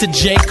my head to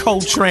J.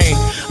 Coltrane.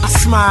 I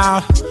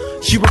smiled.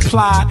 You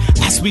replied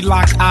as we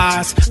locked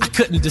eyes. I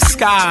couldn't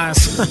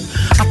disguise.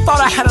 I thought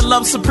I had a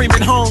love supreme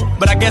at home,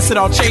 but I guess it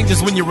all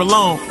changes when you're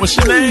alone. What's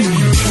your name?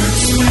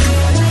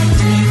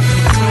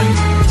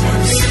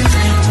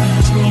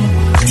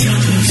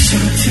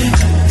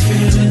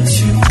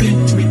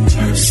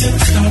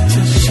 Start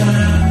to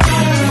shine.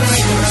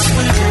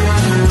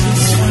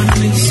 It's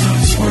finally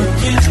starts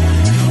working.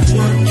 You're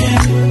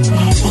working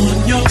while on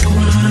your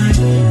grind.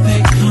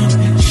 They come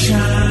and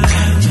shine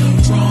at the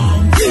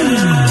wrong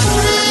time.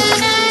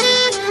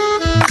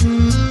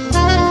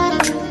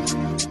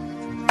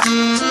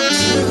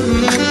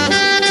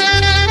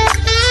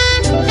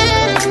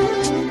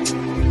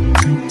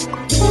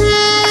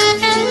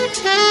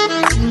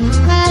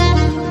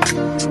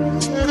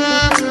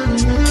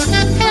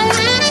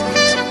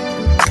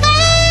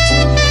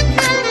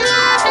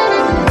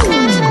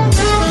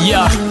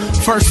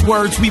 First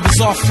words, we was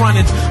off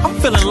running. I'm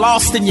feeling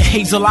lost in your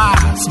hazel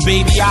eyes.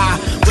 Baby, I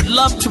would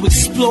love to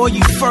explore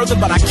you further,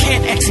 but I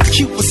can't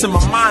execute what's in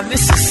my mind.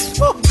 This is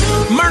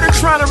murder,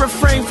 trying to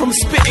refrain from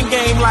spitting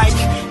game like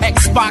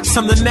Xbox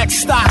on the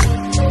next stop.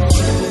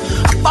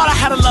 I thought I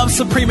had a love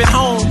supreme at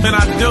home, and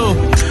I do,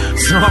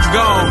 so I'm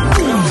gone.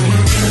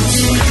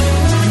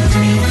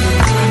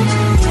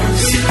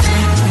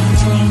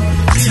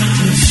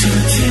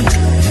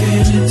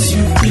 Feelings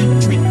you've been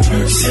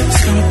rehearsing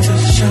start to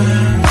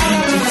shine.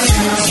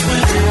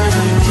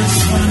 This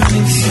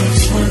finally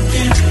starts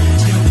working.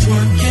 You're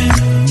working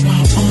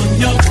while on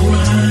your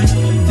grind.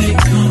 They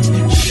come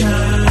and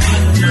shine at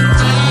the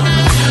wrong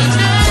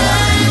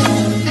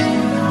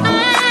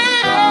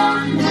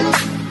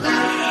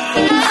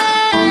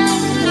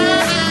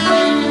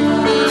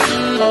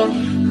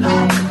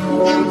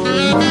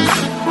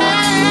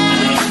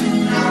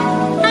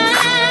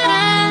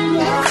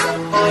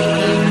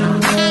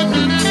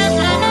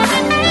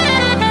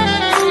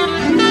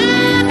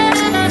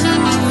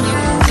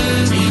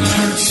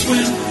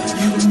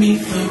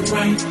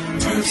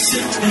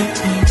at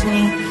the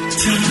wrong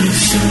time.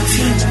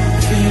 Certain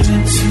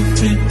feelings you've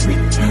been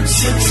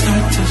rehearsing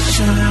start to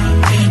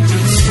shine. And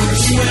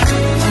when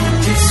all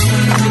this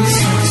family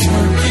starts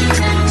working,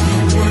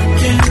 you're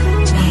working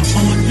while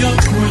on your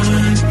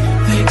grind.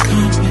 They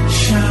come and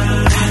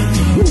shine at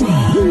the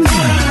wrong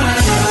time.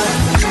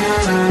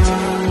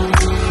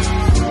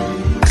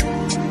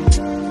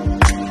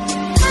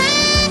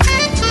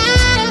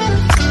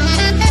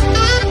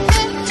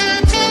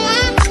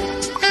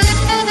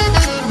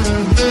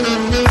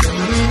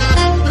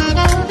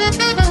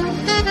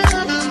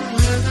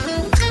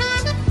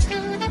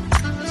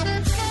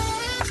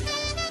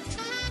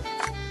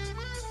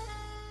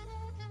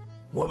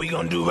 What we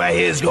gonna do right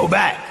here is go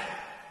back.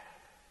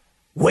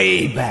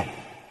 Way back.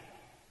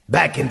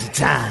 Back into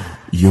time.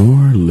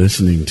 You're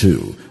listening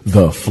to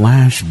The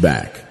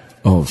Flashback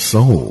of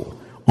Soul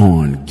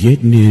on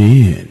Getting It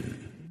In.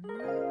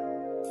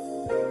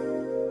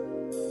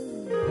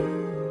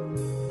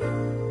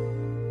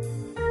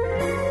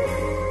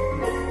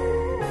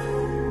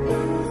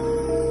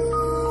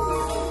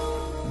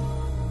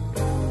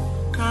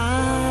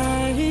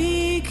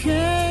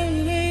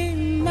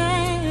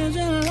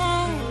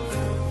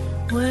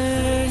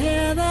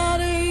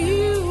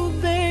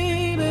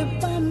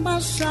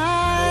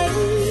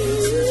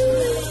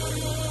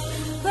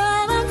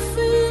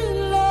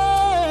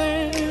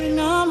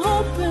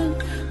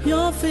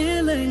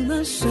 Feeling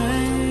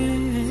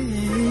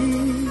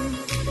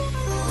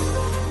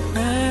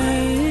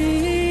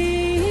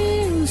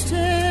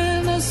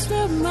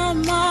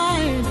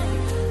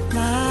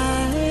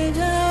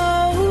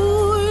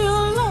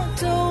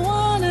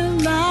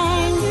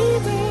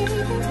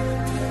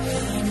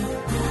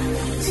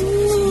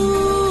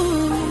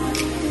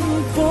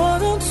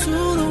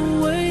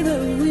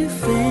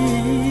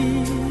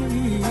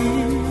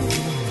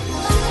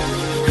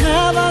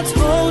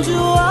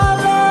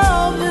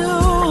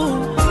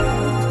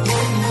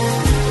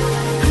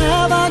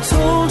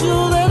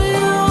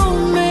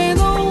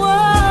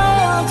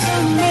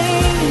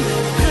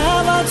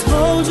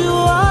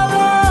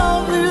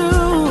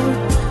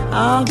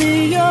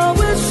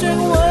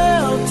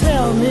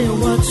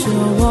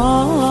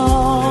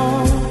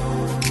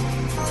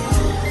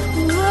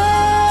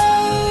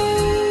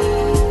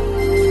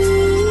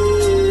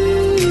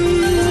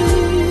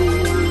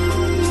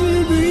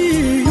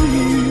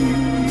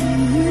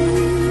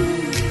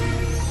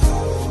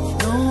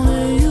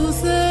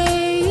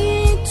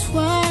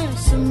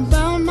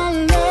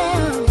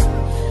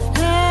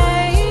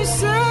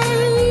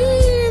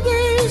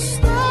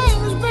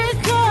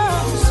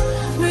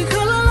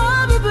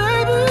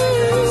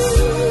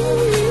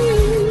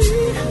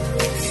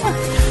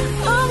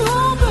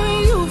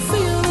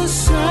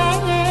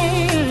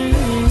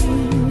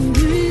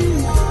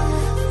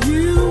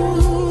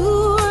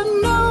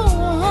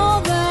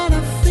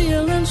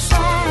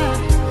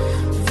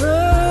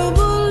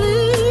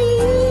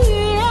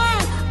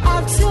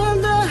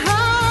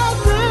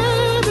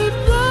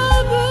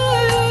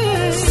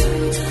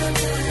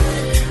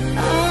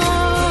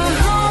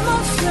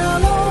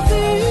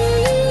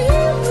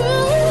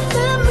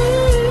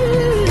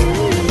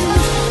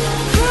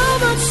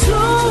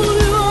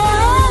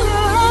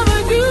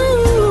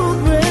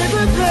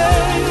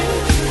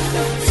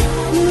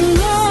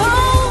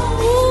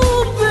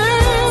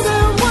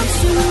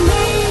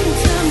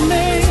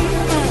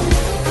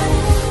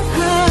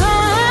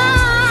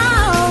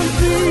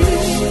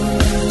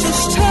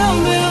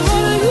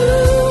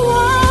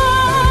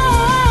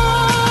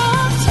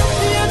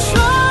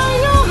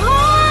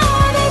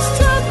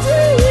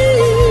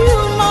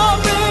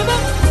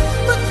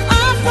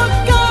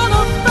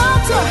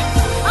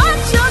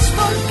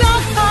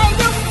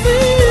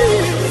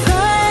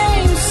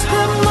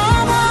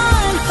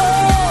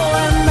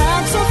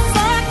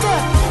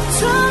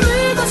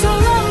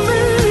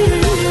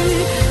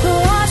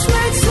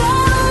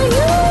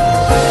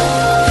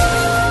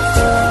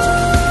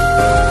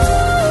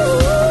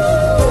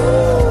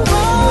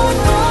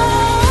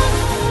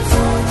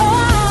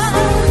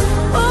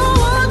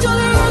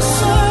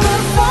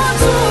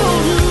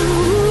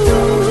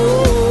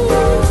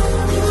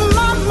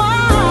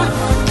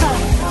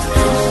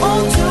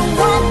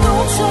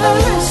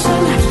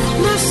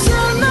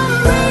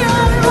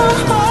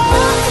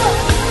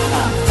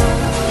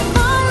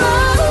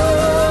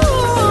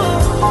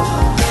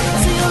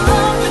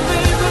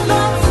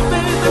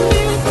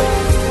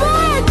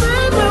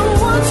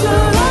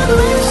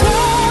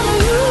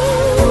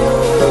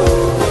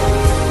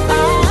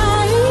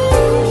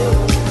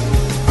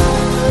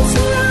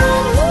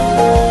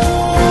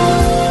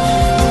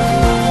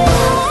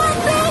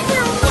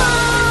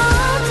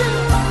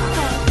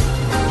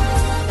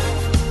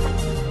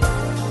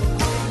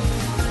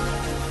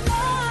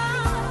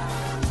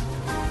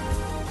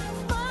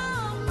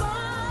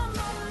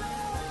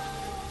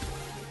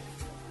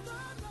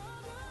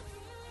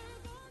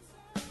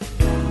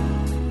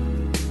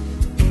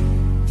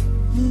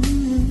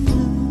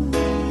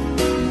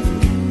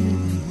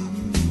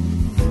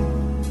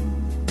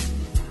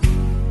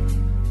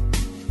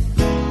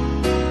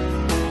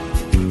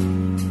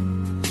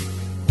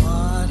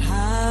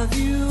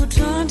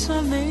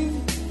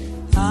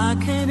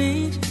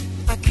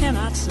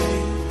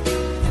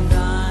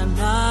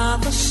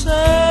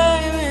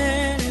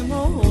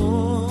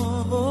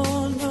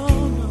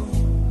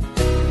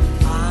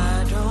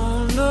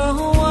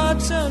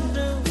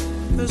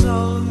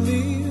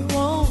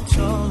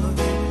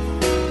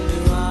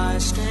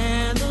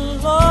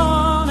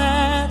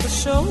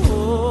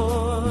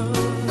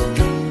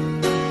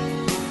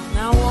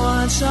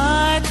wish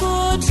I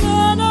could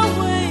turn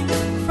away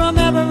from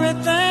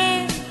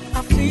everything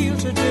I feel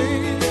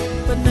today.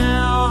 But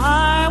now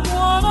I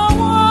wanna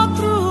walk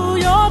through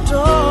your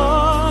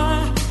door,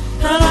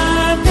 and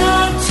I've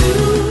got to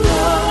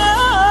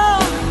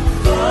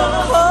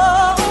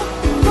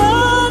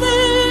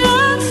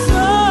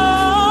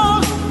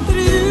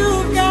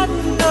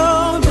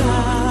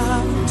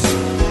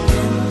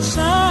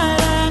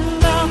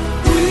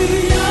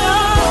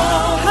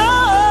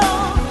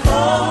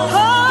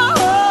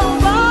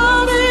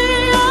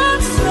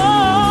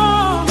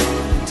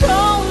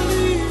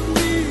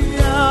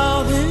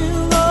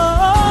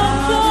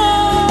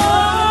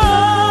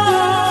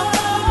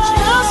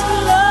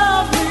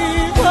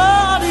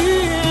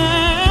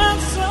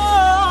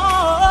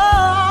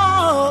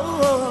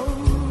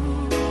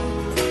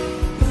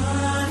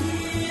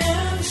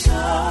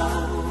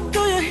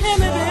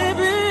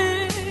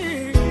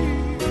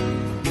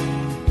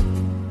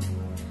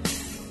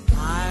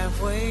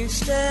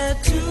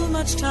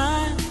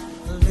time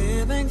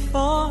living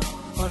for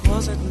what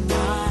was it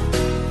mine,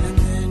 and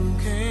then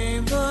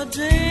came the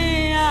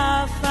day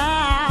I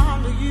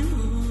found you,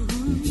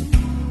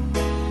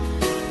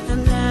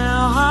 and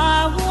now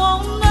I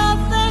want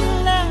nothing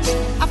less.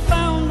 I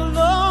found a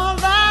love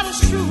that is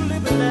truly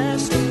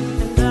blessed,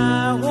 and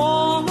I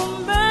want to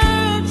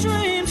make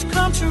dreams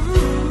come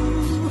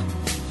true,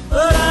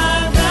 but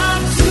I've got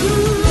to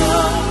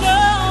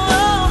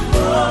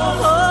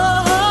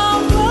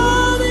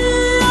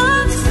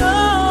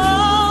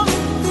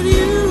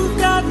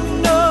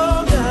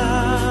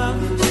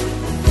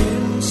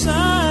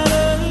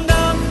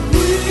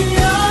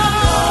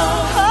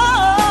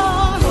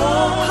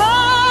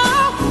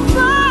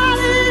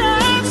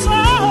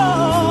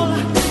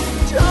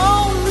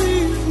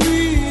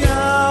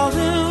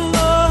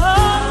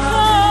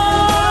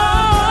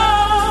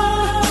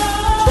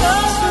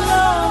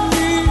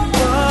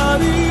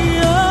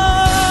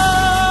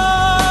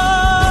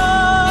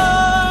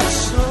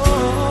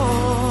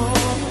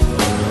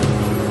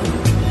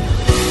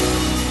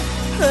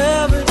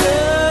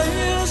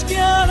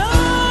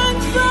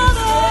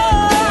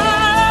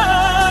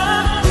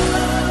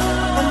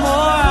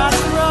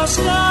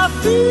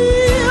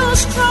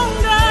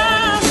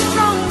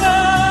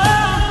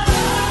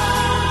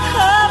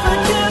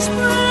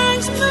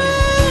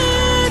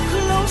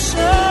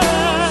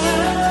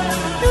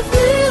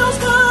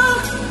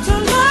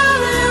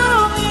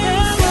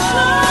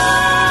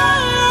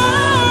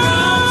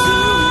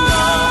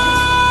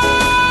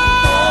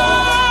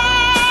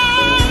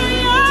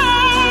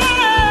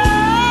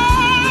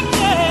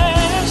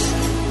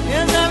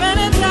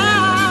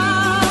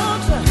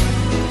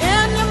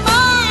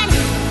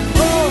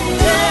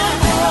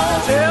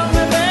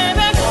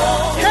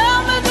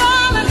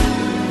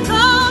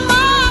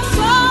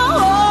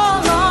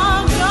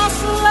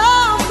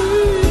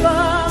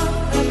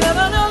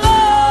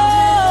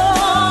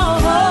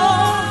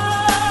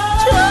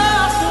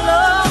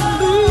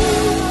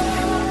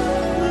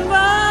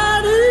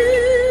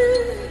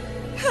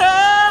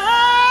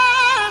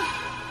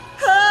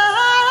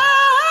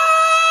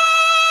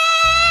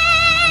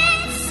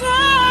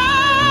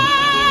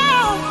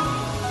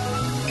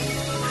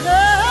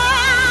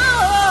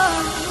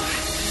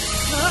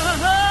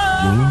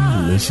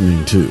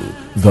listening to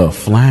The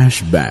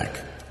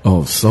Flashback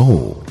of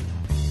Soul.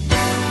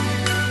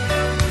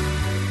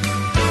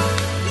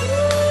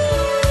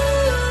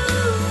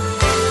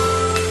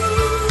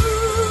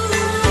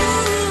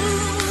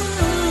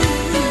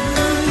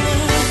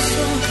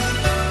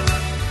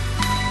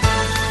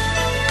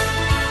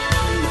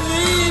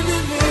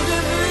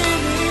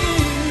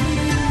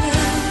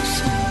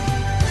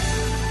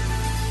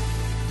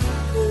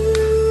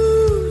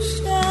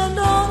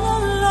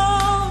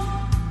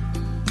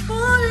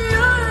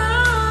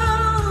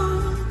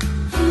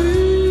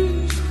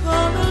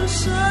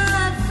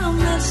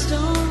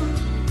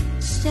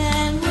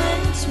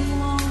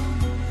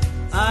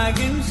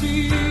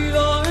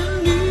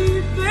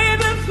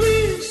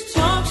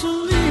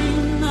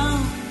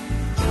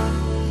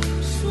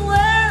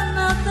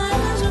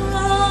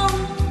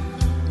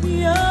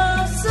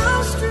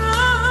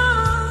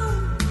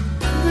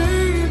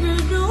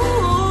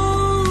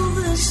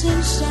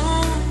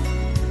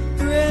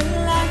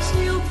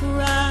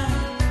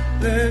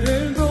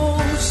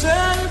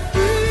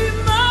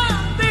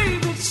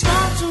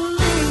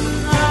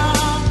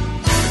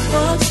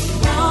 What's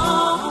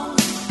wrong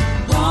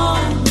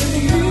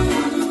with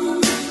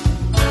you?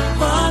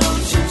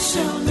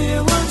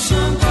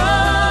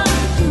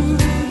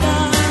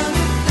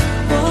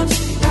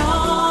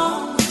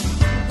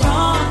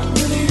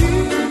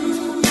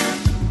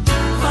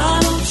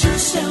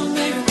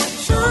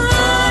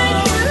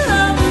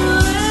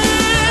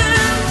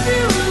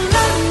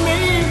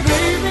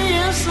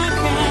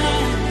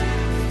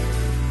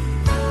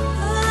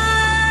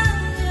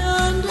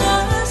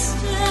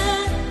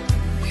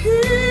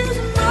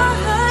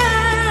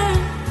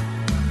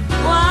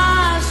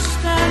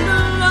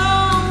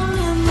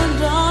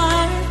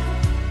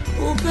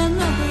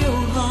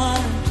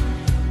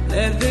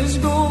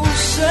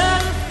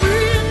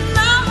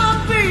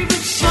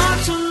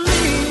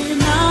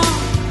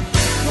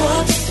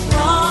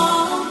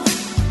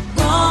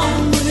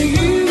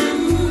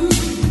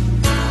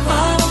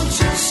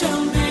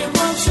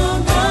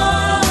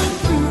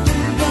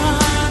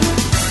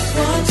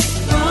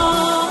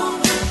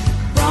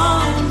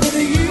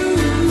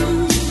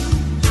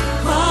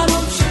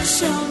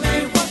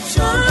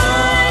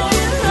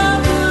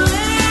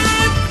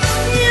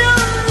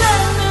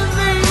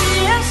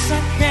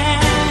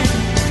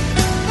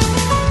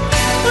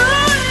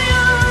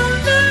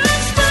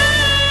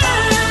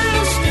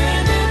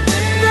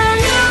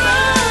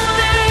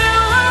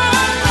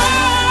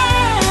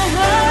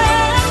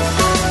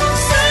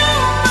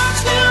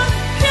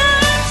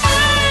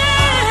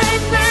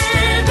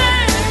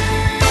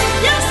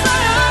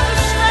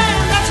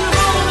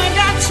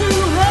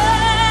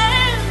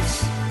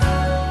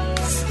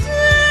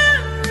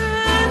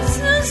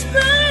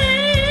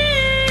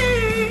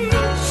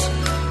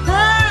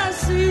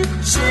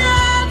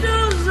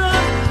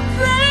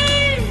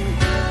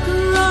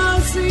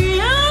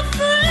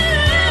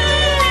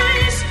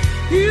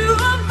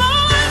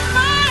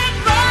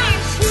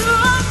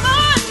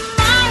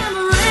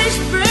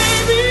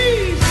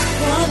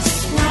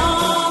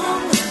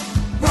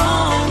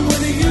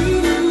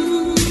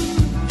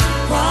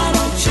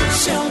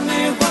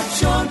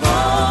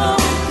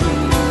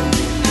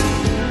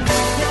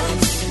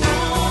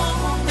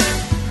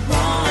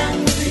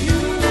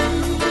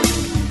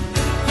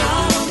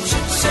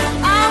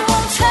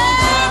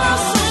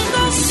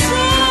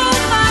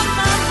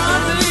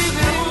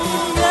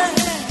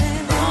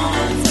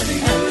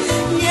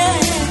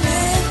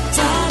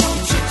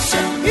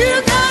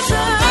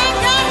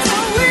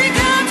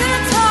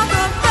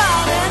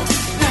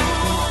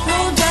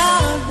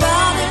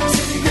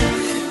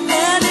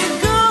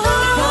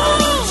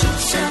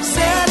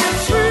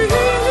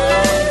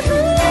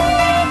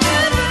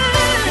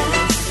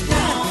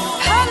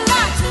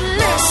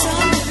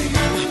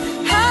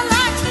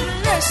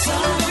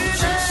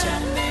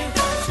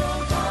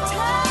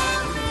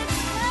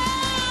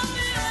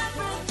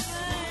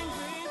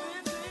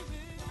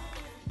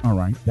 All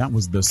right, that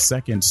was the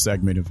second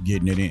segment of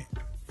Getting It In.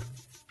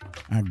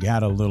 I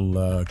got a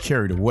little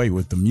carried away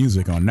with the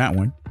music on that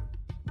one.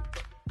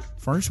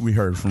 First, we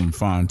heard from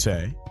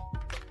Fonte,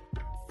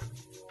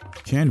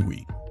 Can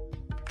We,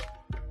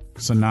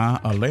 Sana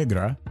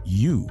Allegra,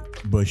 You,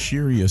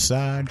 Bashiri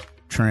Assad,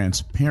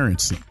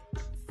 Transparency,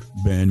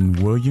 Ben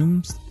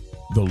Williams,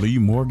 The Lee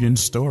Morgan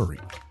Story,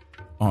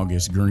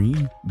 August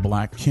Green,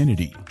 Black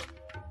Kennedy,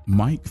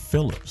 Mike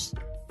Phillips,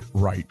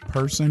 Right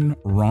Person,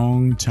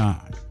 Wrong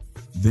Time.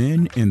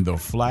 Then in the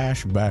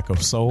flashback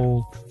of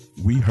soul,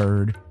 we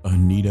heard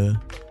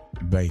Anita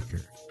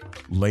Baker.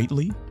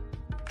 Lately,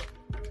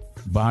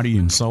 Body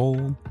and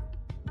Soul,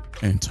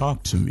 and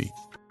Talk to Me.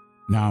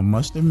 Now, I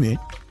must admit,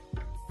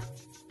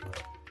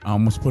 I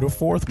almost put a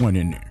fourth one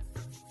in there.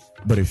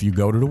 But if you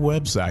go to the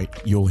website,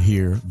 you'll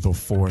hear the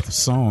fourth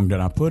song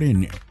that I put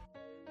in there.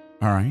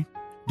 All right?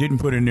 Didn't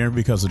put in there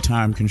because of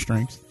time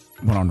constraints,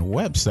 but on the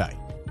website,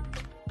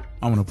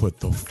 I'm going to put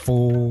the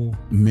full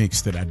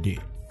mix that I did.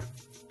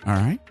 All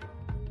right?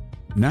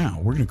 Now,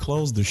 we're going to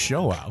close the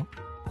show out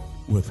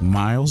with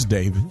Miles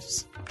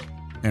Davis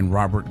and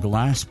Robert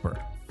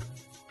Glasper.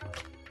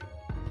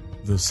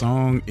 The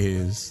song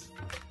is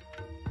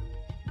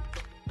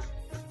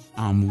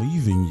I'm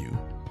Leaving You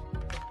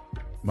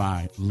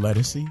by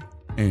Lettucey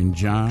and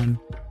John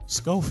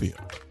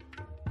Schofield.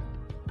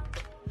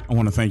 I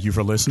want to thank you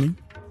for listening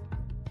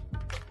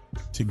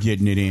to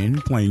Getting It In,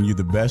 playing you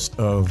the best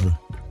of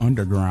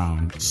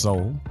underground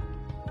soul.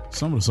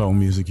 Some of the soul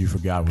music you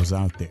forgot was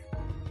out there.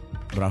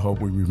 But I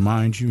hope we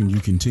remind you and you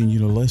continue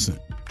to listen.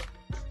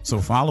 So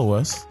follow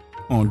us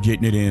on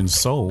Getting It In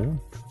Soul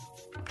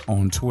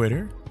on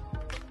Twitter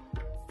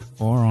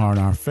or on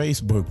our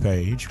Facebook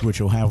page,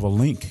 which will have a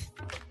link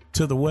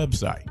to the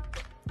website,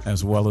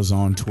 as well as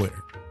on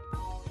Twitter.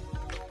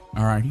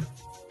 All righty.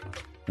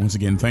 Once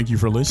again, thank you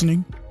for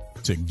listening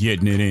to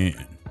Getting It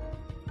In.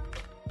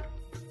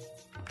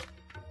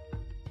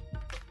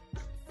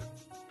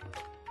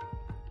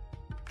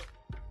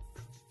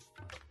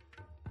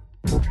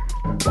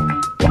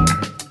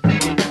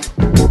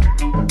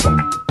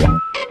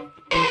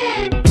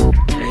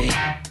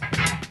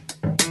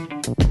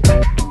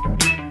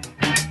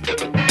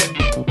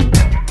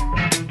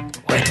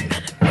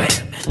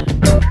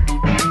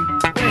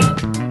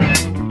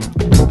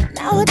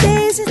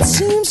 Nowadays it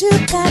seems you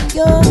got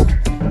your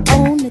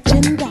own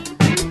agenda.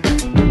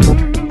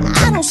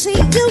 I don't see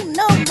you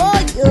no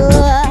more,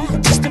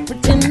 you're just a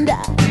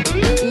pretender.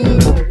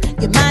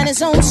 Your mind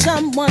is on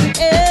someone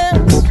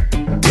else.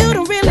 You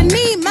don't really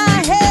need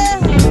my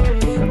help.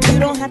 You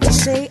don't have to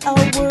say a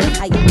word.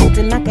 How you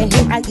acting, I can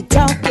hear how you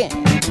talking.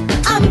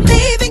 I'm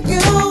leaving you.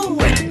 I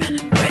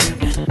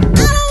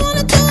don't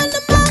wanna do it no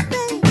more,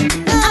 babe.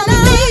 I'm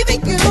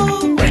leaving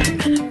you.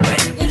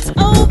 It's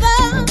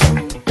over.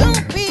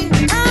 Don't be.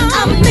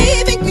 I'm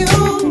leaving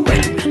you.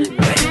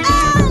 I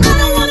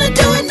don't wanna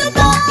do it no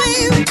more,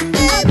 babe.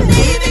 I'm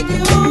leaving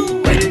you.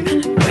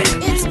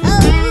 It's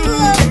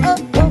over.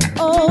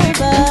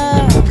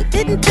 You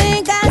didn't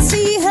think I'd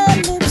see her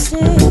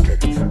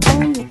lipstick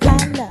on your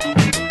collar,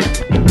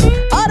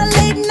 or the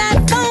late night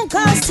phone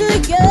calls to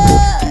you.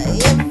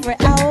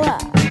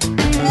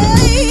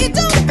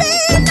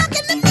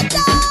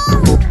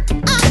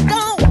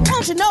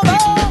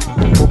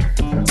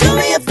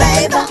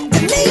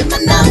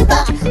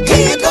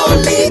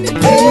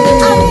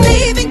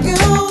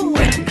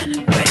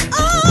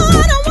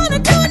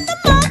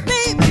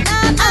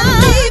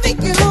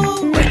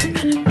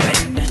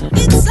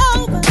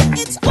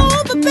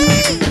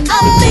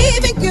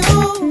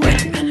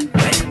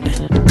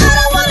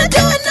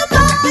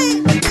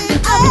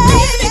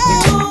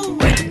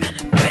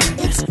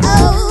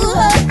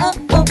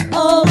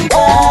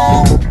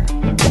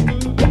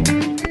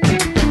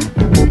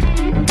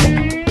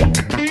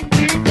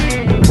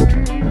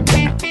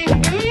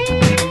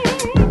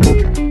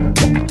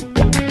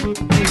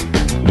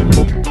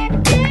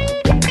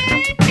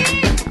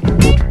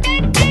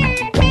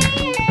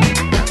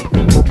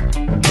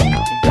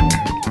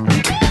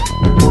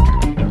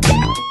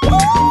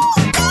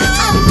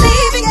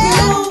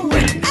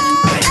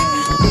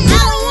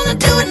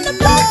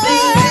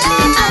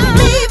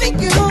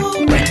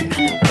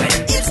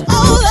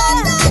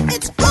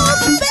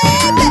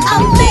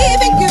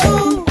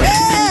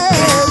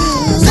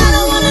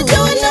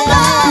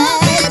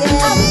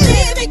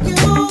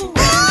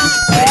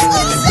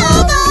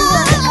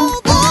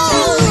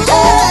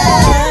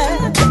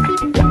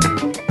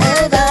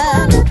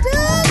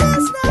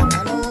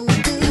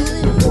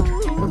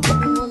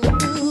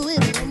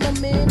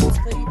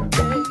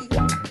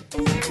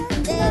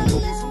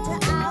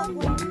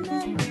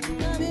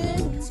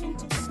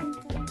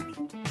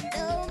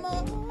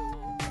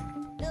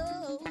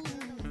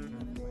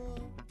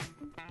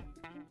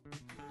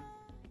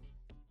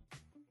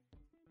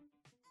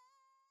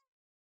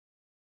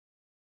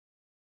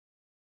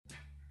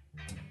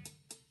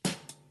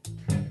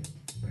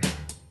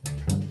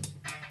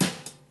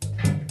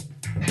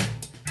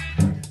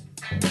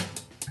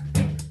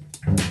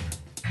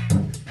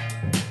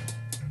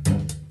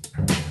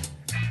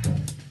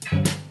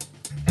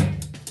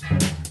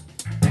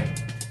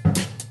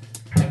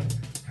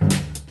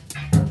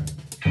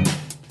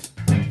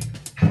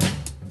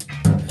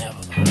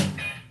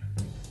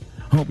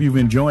 hope you've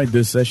enjoyed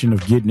this session of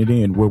Getting It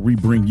In, where we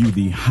bring you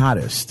the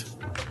hottest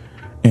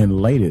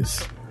and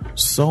latest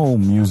soul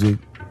music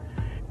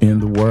in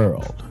the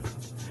world.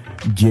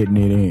 Getting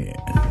It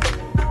In.